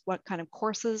 semesters? What kind of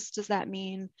courses does that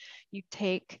mean you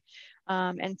take?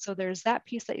 And so there's that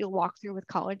piece that you'll walk through with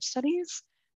College Studies.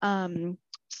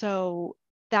 So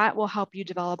that will help you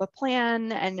develop a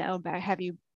plan and have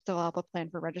you develop a plan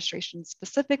for registration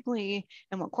specifically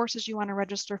and what courses you want to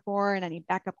register for and any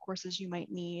backup courses you might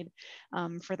need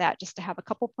for that, just to have a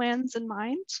couple plans in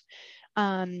mind.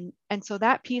 And so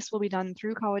that piece will be done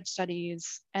through College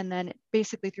Studies and then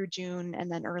basically through June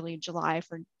and then early July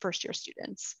for first year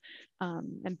students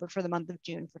and for the month of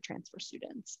June for transfer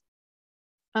students.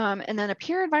 And then a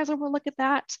peer advisor will look at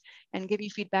that and give you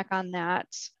feedback on that,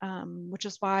 which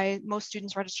is why most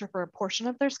students register for a portion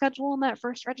of their schedule in that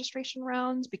first registration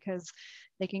round, because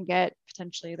they can get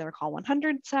potentially their Call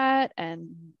 100 set and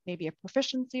maybe a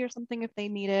proficiency or something if they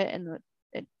need it. And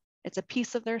it's a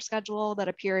piece of their schedule that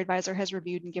a peer advisor has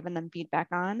reviewed and given them feedback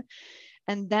on.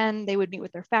 And then they would meet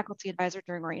with their faculty advisor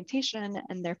during orientation,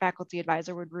 and their faculty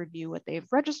advisor would review what they've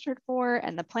registered for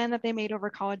and the plan that they made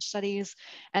over College Studies,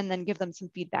 and then give them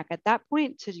some feedback at that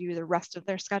point to do the rest of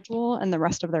their schedule and the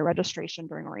rest of their registration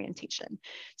during orientation.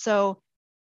 So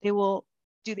they will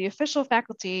do the official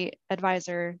faculty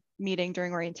advisor meeting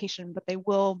during orientation, but they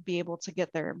will be able to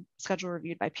get their schedule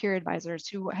reviewed by peer advisors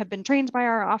who have been trained by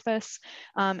our office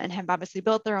and have obviously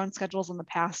built their own schedules in the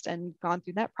past and gone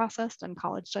through that process, done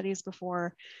College Studies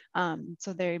before.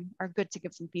 So they are good to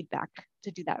give some feedback to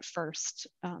do that first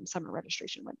summer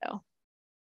registration window.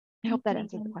 I hope that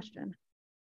answered the question.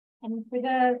 And for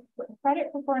the credit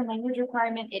for foreign language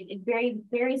requirement, it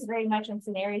varies very much in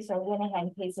scenarios. So I went ahead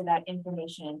and pasted that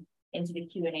information into the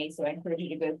Q&A. So I encourage you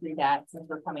to go through that since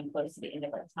we're coming close to the end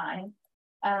of our time.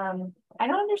 I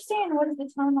don't understand what is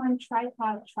the term on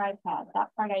tripod.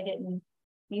 That part I didn't.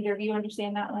 Neither of you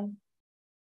understand that one?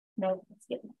 No, let's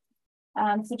get it.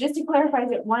 So just to clarify,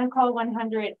 is it one Call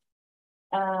 100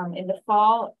 in the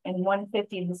fall and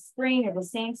 150 in the spring, or the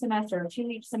same semester, or 2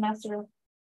 each semester?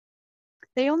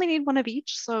 They only need one of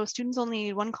each. So students only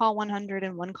need one Call 100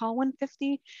 and one Call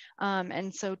 150.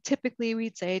 And so typically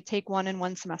we'd say take one in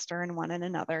one semester and one in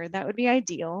another. That would be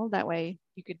ideal. That way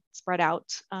you could spread out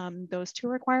those 2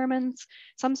 requirements.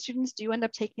 Some students do end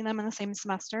up taking them in the same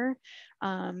semester.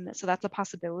 So that's a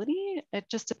possibility. It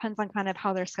just depends on kind of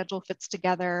how their schedule fits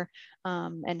together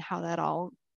and how that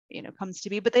all comes to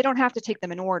be, but they don't have to take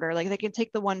them in order. Like they can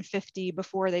take the 150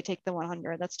 before they take the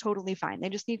 100. That's totally fine. They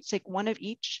just need to take one of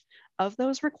each of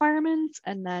those requirements.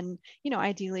 And then,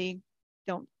 ideally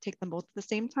don't take them both at the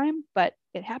same time, but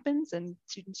it happens and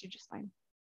students do just fine.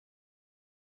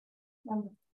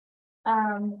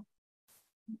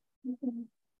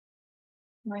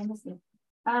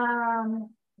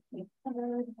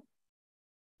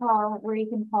 Where you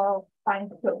can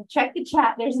check the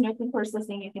chat. There's an open course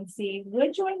listing you can see.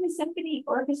 Would joining the symphony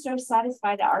orchestra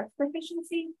satisfy the arts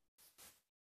proficiency?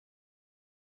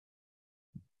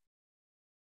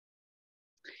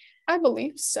 I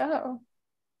believe so.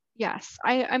 Yes,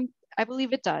 I'm I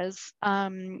believe it does.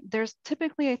 There's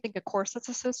typically, I think, a course that's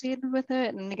associated with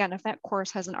it. And again, if that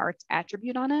course has an arts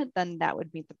attribute on it, then that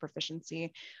would meet the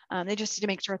proficiency. They just need to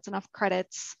make sure it's enough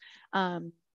credits.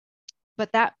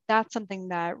 But that's something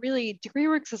that really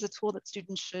DegreeWorks is a tool that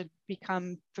students should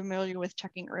become familiar with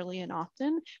checking early and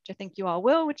often, which I think you all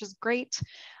will, which is great,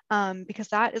 because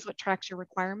that is what tracks your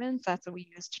requirements. That's what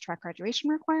we use to track graduation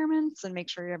requirements and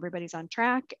make sure everybody's on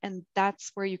track. And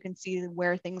that's where you can see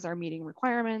where things are meeting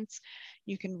requirements.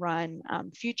 You can run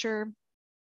future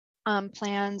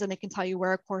plans, and it can tell you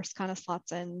where a course kind of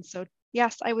slots in. So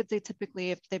yes, I would say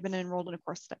typically if they've been enrolled in a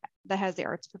course that has the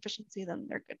arts proficiency, then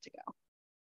they're good to go.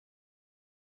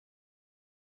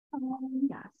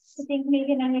 Yes. I think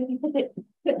Megan, I know you put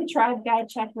the tribe guide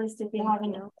checklist if you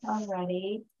haven't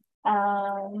already.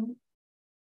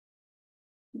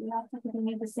 You have to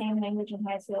need the same language in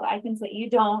high school. I can say you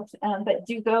don't, but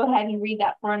do go ahead and read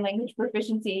that foreign language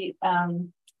proficiency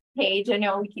page. I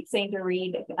know we keep saying to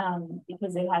read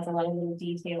because it has a lot of little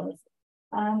details.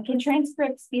 Can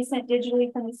transcripts be sent digitally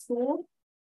from the school?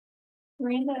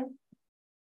 Miranda?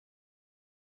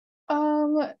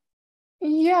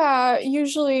 Yeah,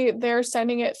 usually they're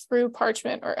sending it through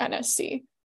Parchment or NSC.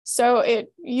 So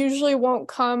it usually won't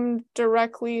come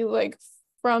directly like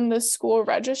from the school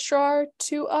registrar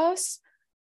to us.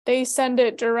 They send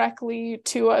it directly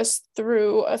to us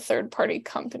through a third-party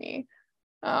company.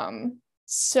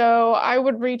 So I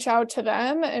would reach out to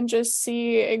them and just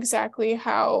see exactly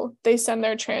how they send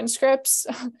their transcripts.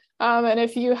 And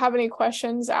if you have any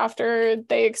questions after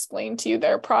they explain to you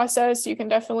their process, you can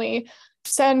definitely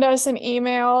send us an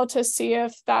email to see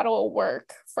if that'll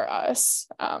work for us.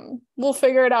 We'll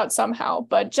figure it out somehow,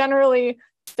 but generally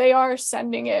they are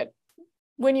sending it.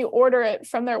 When you order it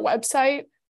from their website,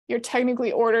 you're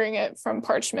technically ordering it from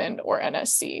Parchment or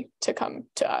NSC to come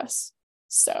to us.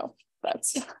 So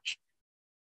that's.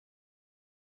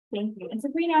 Thank you. And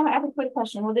Sabrina, I have a quick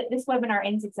question. Well, this webinar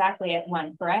ends exactly at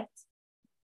 1, correct?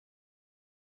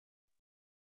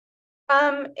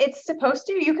 It's supposed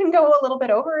to. You can go a little bit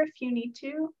over if you need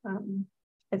to.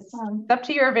 It's up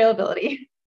to your availability.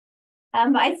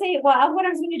 I'd say, well, what I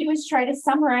was going to do is try to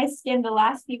summarize, skim the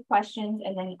last few questions,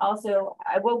 and then also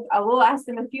I will ask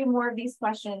them a few more of these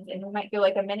questions, and we might go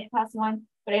like a minute past 1.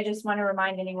 But I just want to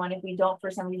remind anyone, if we don't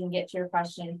for some reason get to your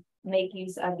question, make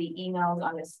use of the emails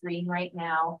on the screen right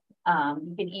now.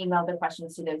 You can email the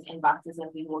questions to those inboxes,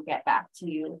 and we will get back to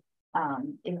you.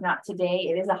 If not today,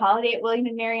 it is a holiday at William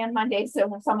and Mary on Monday,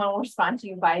 so someone will respond to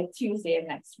you by Tuesday of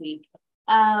next week.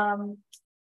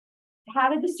 How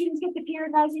did the students get the peer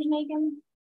advisors, Megan?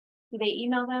 Do they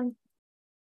email them?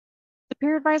 The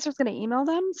peer advisor is going to email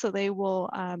them, so they will,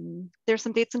 there's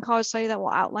some dates in college study that will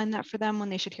outline that for them when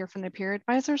they should hear from their peer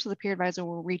advisor, so the peer advisor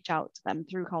will reach out to them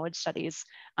through college studies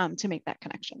to make that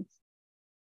connection.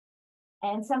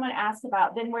 And someone asked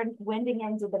about, then when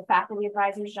again did the faculty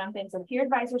advisors jump in? So peer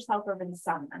advisors help over the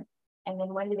summer. And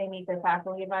then when do they meet their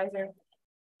faculty advisor?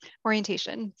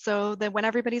 Orientation. So that when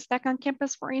everybody's back on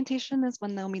campus for orientation is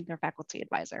when they'll meet their faculty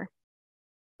advisor.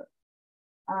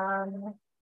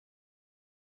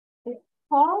 If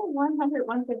all 100,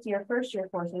 150 are first year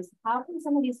courses, how can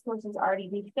some of these courses already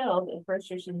be filled if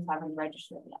first year students haven't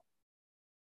registered yet?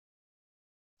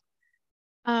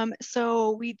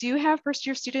 So we do have first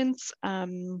year students,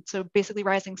 so basically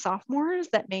rising sophomores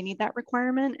that may need that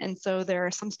requirement. And so there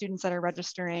are some students that are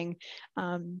registering.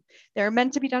 They're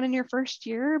meant to be done in your first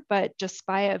year, but just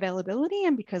by availability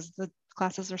and because the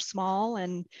classes are small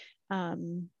and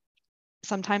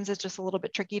sometimes it's just a little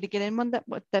bit tricky to get in one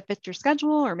that fits your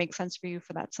schedule or makes sense for you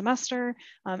for that semester,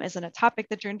 isn't a topic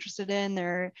that you're interested in.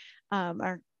 There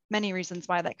are many reasons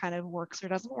why that kind of works or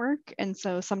doesn't work. And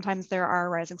so sometimes there are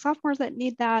rising sophomores that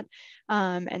need that.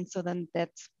 And so then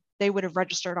they would have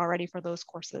registered already for those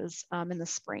courses in the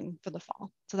spring for the fall.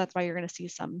 So that's why you're going to see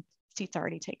some seats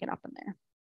already taken up in there.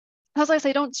 As I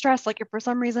say, don't stress, like if for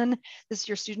some reason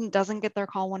your student doesn't get their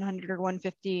call 100 or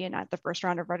 150 and at the first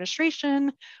round of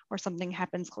registration or something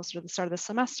happens closer to the start of the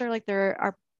semester, like there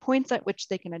are points at which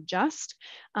they can adjust.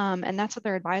 And that's what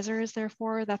their advisor is there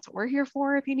for. That's what we're here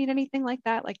for. If you need anything like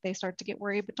that, like they start to get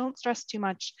worried, but don't stress too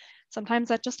much. Sometimes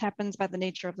that just happens by the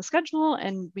nature of the schedule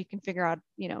and we can figure out,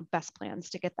 best plans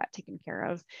to get that taken care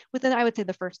of within, I would say,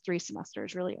 the first 3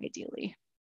 semesters, really ideally.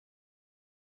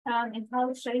 In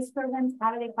college studies programs,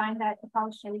 how do they find that the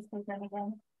college studies program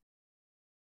again?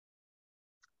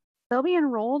 They'll be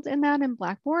enrolled in that in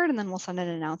Blackboard, and then we'll send an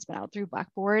announcement out through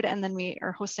Blackboard. And then we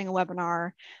are hosting a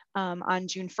webinar on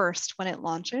June 1st when it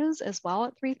launches as well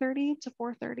at 3:30 to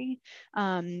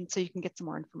 4:30. So you can get some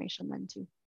more information then too.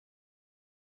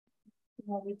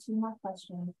 There'll be 2 more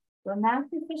questions. The math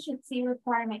proficiency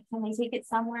requirement, can they take it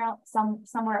somewhere else,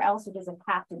 somewhere else, or does it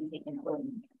have to be taken at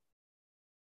William?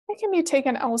 It can be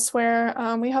taken elsewhere.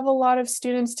 We have a lot of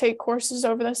students take courses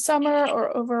over the summer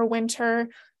or over winter.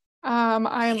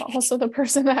 I am also the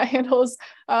person that handles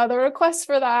the requests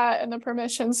for that and the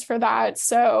permissions for that.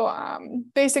 So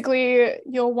basically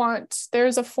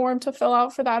there's a form to fill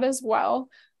out for that as well,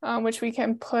 which we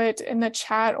can put in the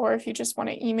chat, or if you just want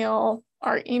to email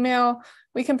our email,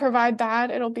 we can provide that.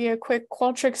 It'll be a quick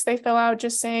Qualtrics they fill out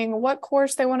just saying what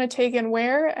course they want to take and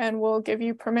where, and we'll give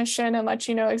you permission and let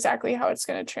you know exactly how it's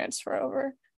going to transfer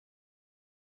over.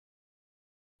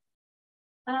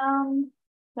 So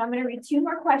I'm going to read 2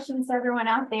 more questions to everyone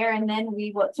out there, and then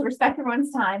we will, to respect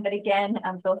everyone's time, but again,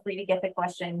 feel free to get the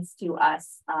questions to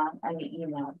us on the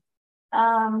email.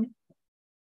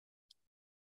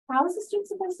 How is the student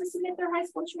supposed to submit their high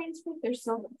school transcript? They're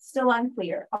still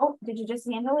unclear. Oh, did you just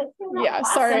handle it? Yeah,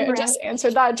 sorry, I just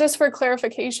answered that. Just for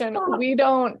clarification, we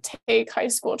don't take high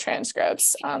school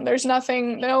transcripts. There's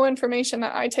no information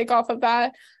that I take off of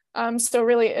that. So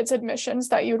really it's admissions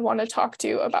that you'd want to talk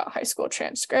to about high school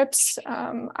transcripts.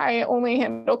 I only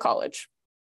handle college.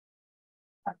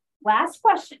 Last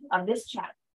question of this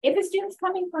chat. If a student's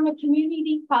coming from a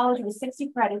community college with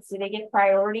 60 credits, do they get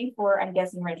priority for, I'm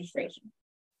guessing, registration?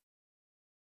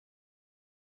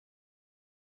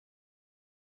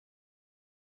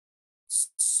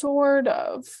 Sort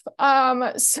of.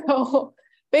 So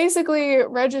basically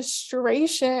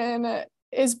registration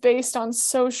is based on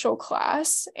social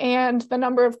class, and the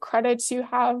number of credits you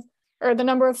have, or the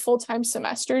number of full-time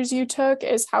semesters you took,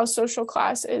 is how social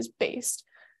class is based.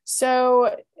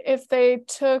 So if they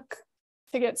took,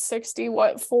 to get 60,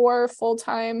 4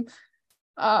 full-time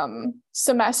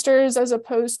semesters as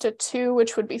opposed to 2,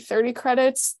 which would be 30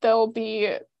 credits, they'll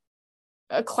be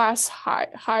a class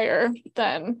higher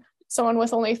than someone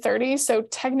with only 30. So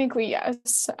technically,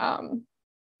 yes.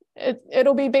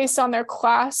 It'll be based on their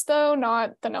class, though,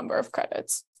 not the number of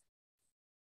credits.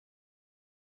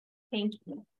 Thank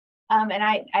you. And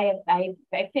I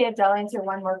failed. I'll answer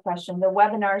one more question. The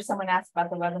webinars, someone asked about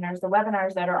the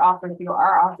webinars that are offered through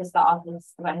our office, the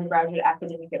Office of Undergraduate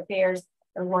Academic Affairs,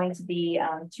 are going to be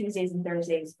Tuesdays and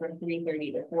Thursdays from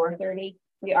 3:30 to 4:30.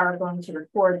 We are going to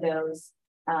record those,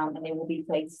 and they will be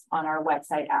placed on our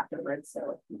website afterwards.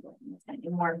 So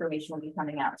more information will be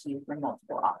coming out to you from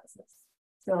multiple offices.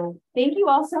 So thank you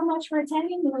all so much for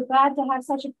attending. We were glad to have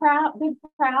such a big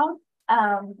crowd.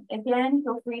 Again,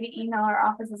 feel free to email our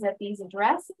offices at these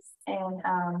addresses, and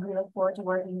we look forward to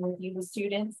working with you, the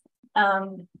students,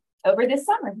 over this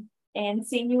summer, and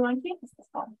seeing you on campus this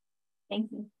fall.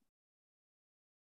 Thank you.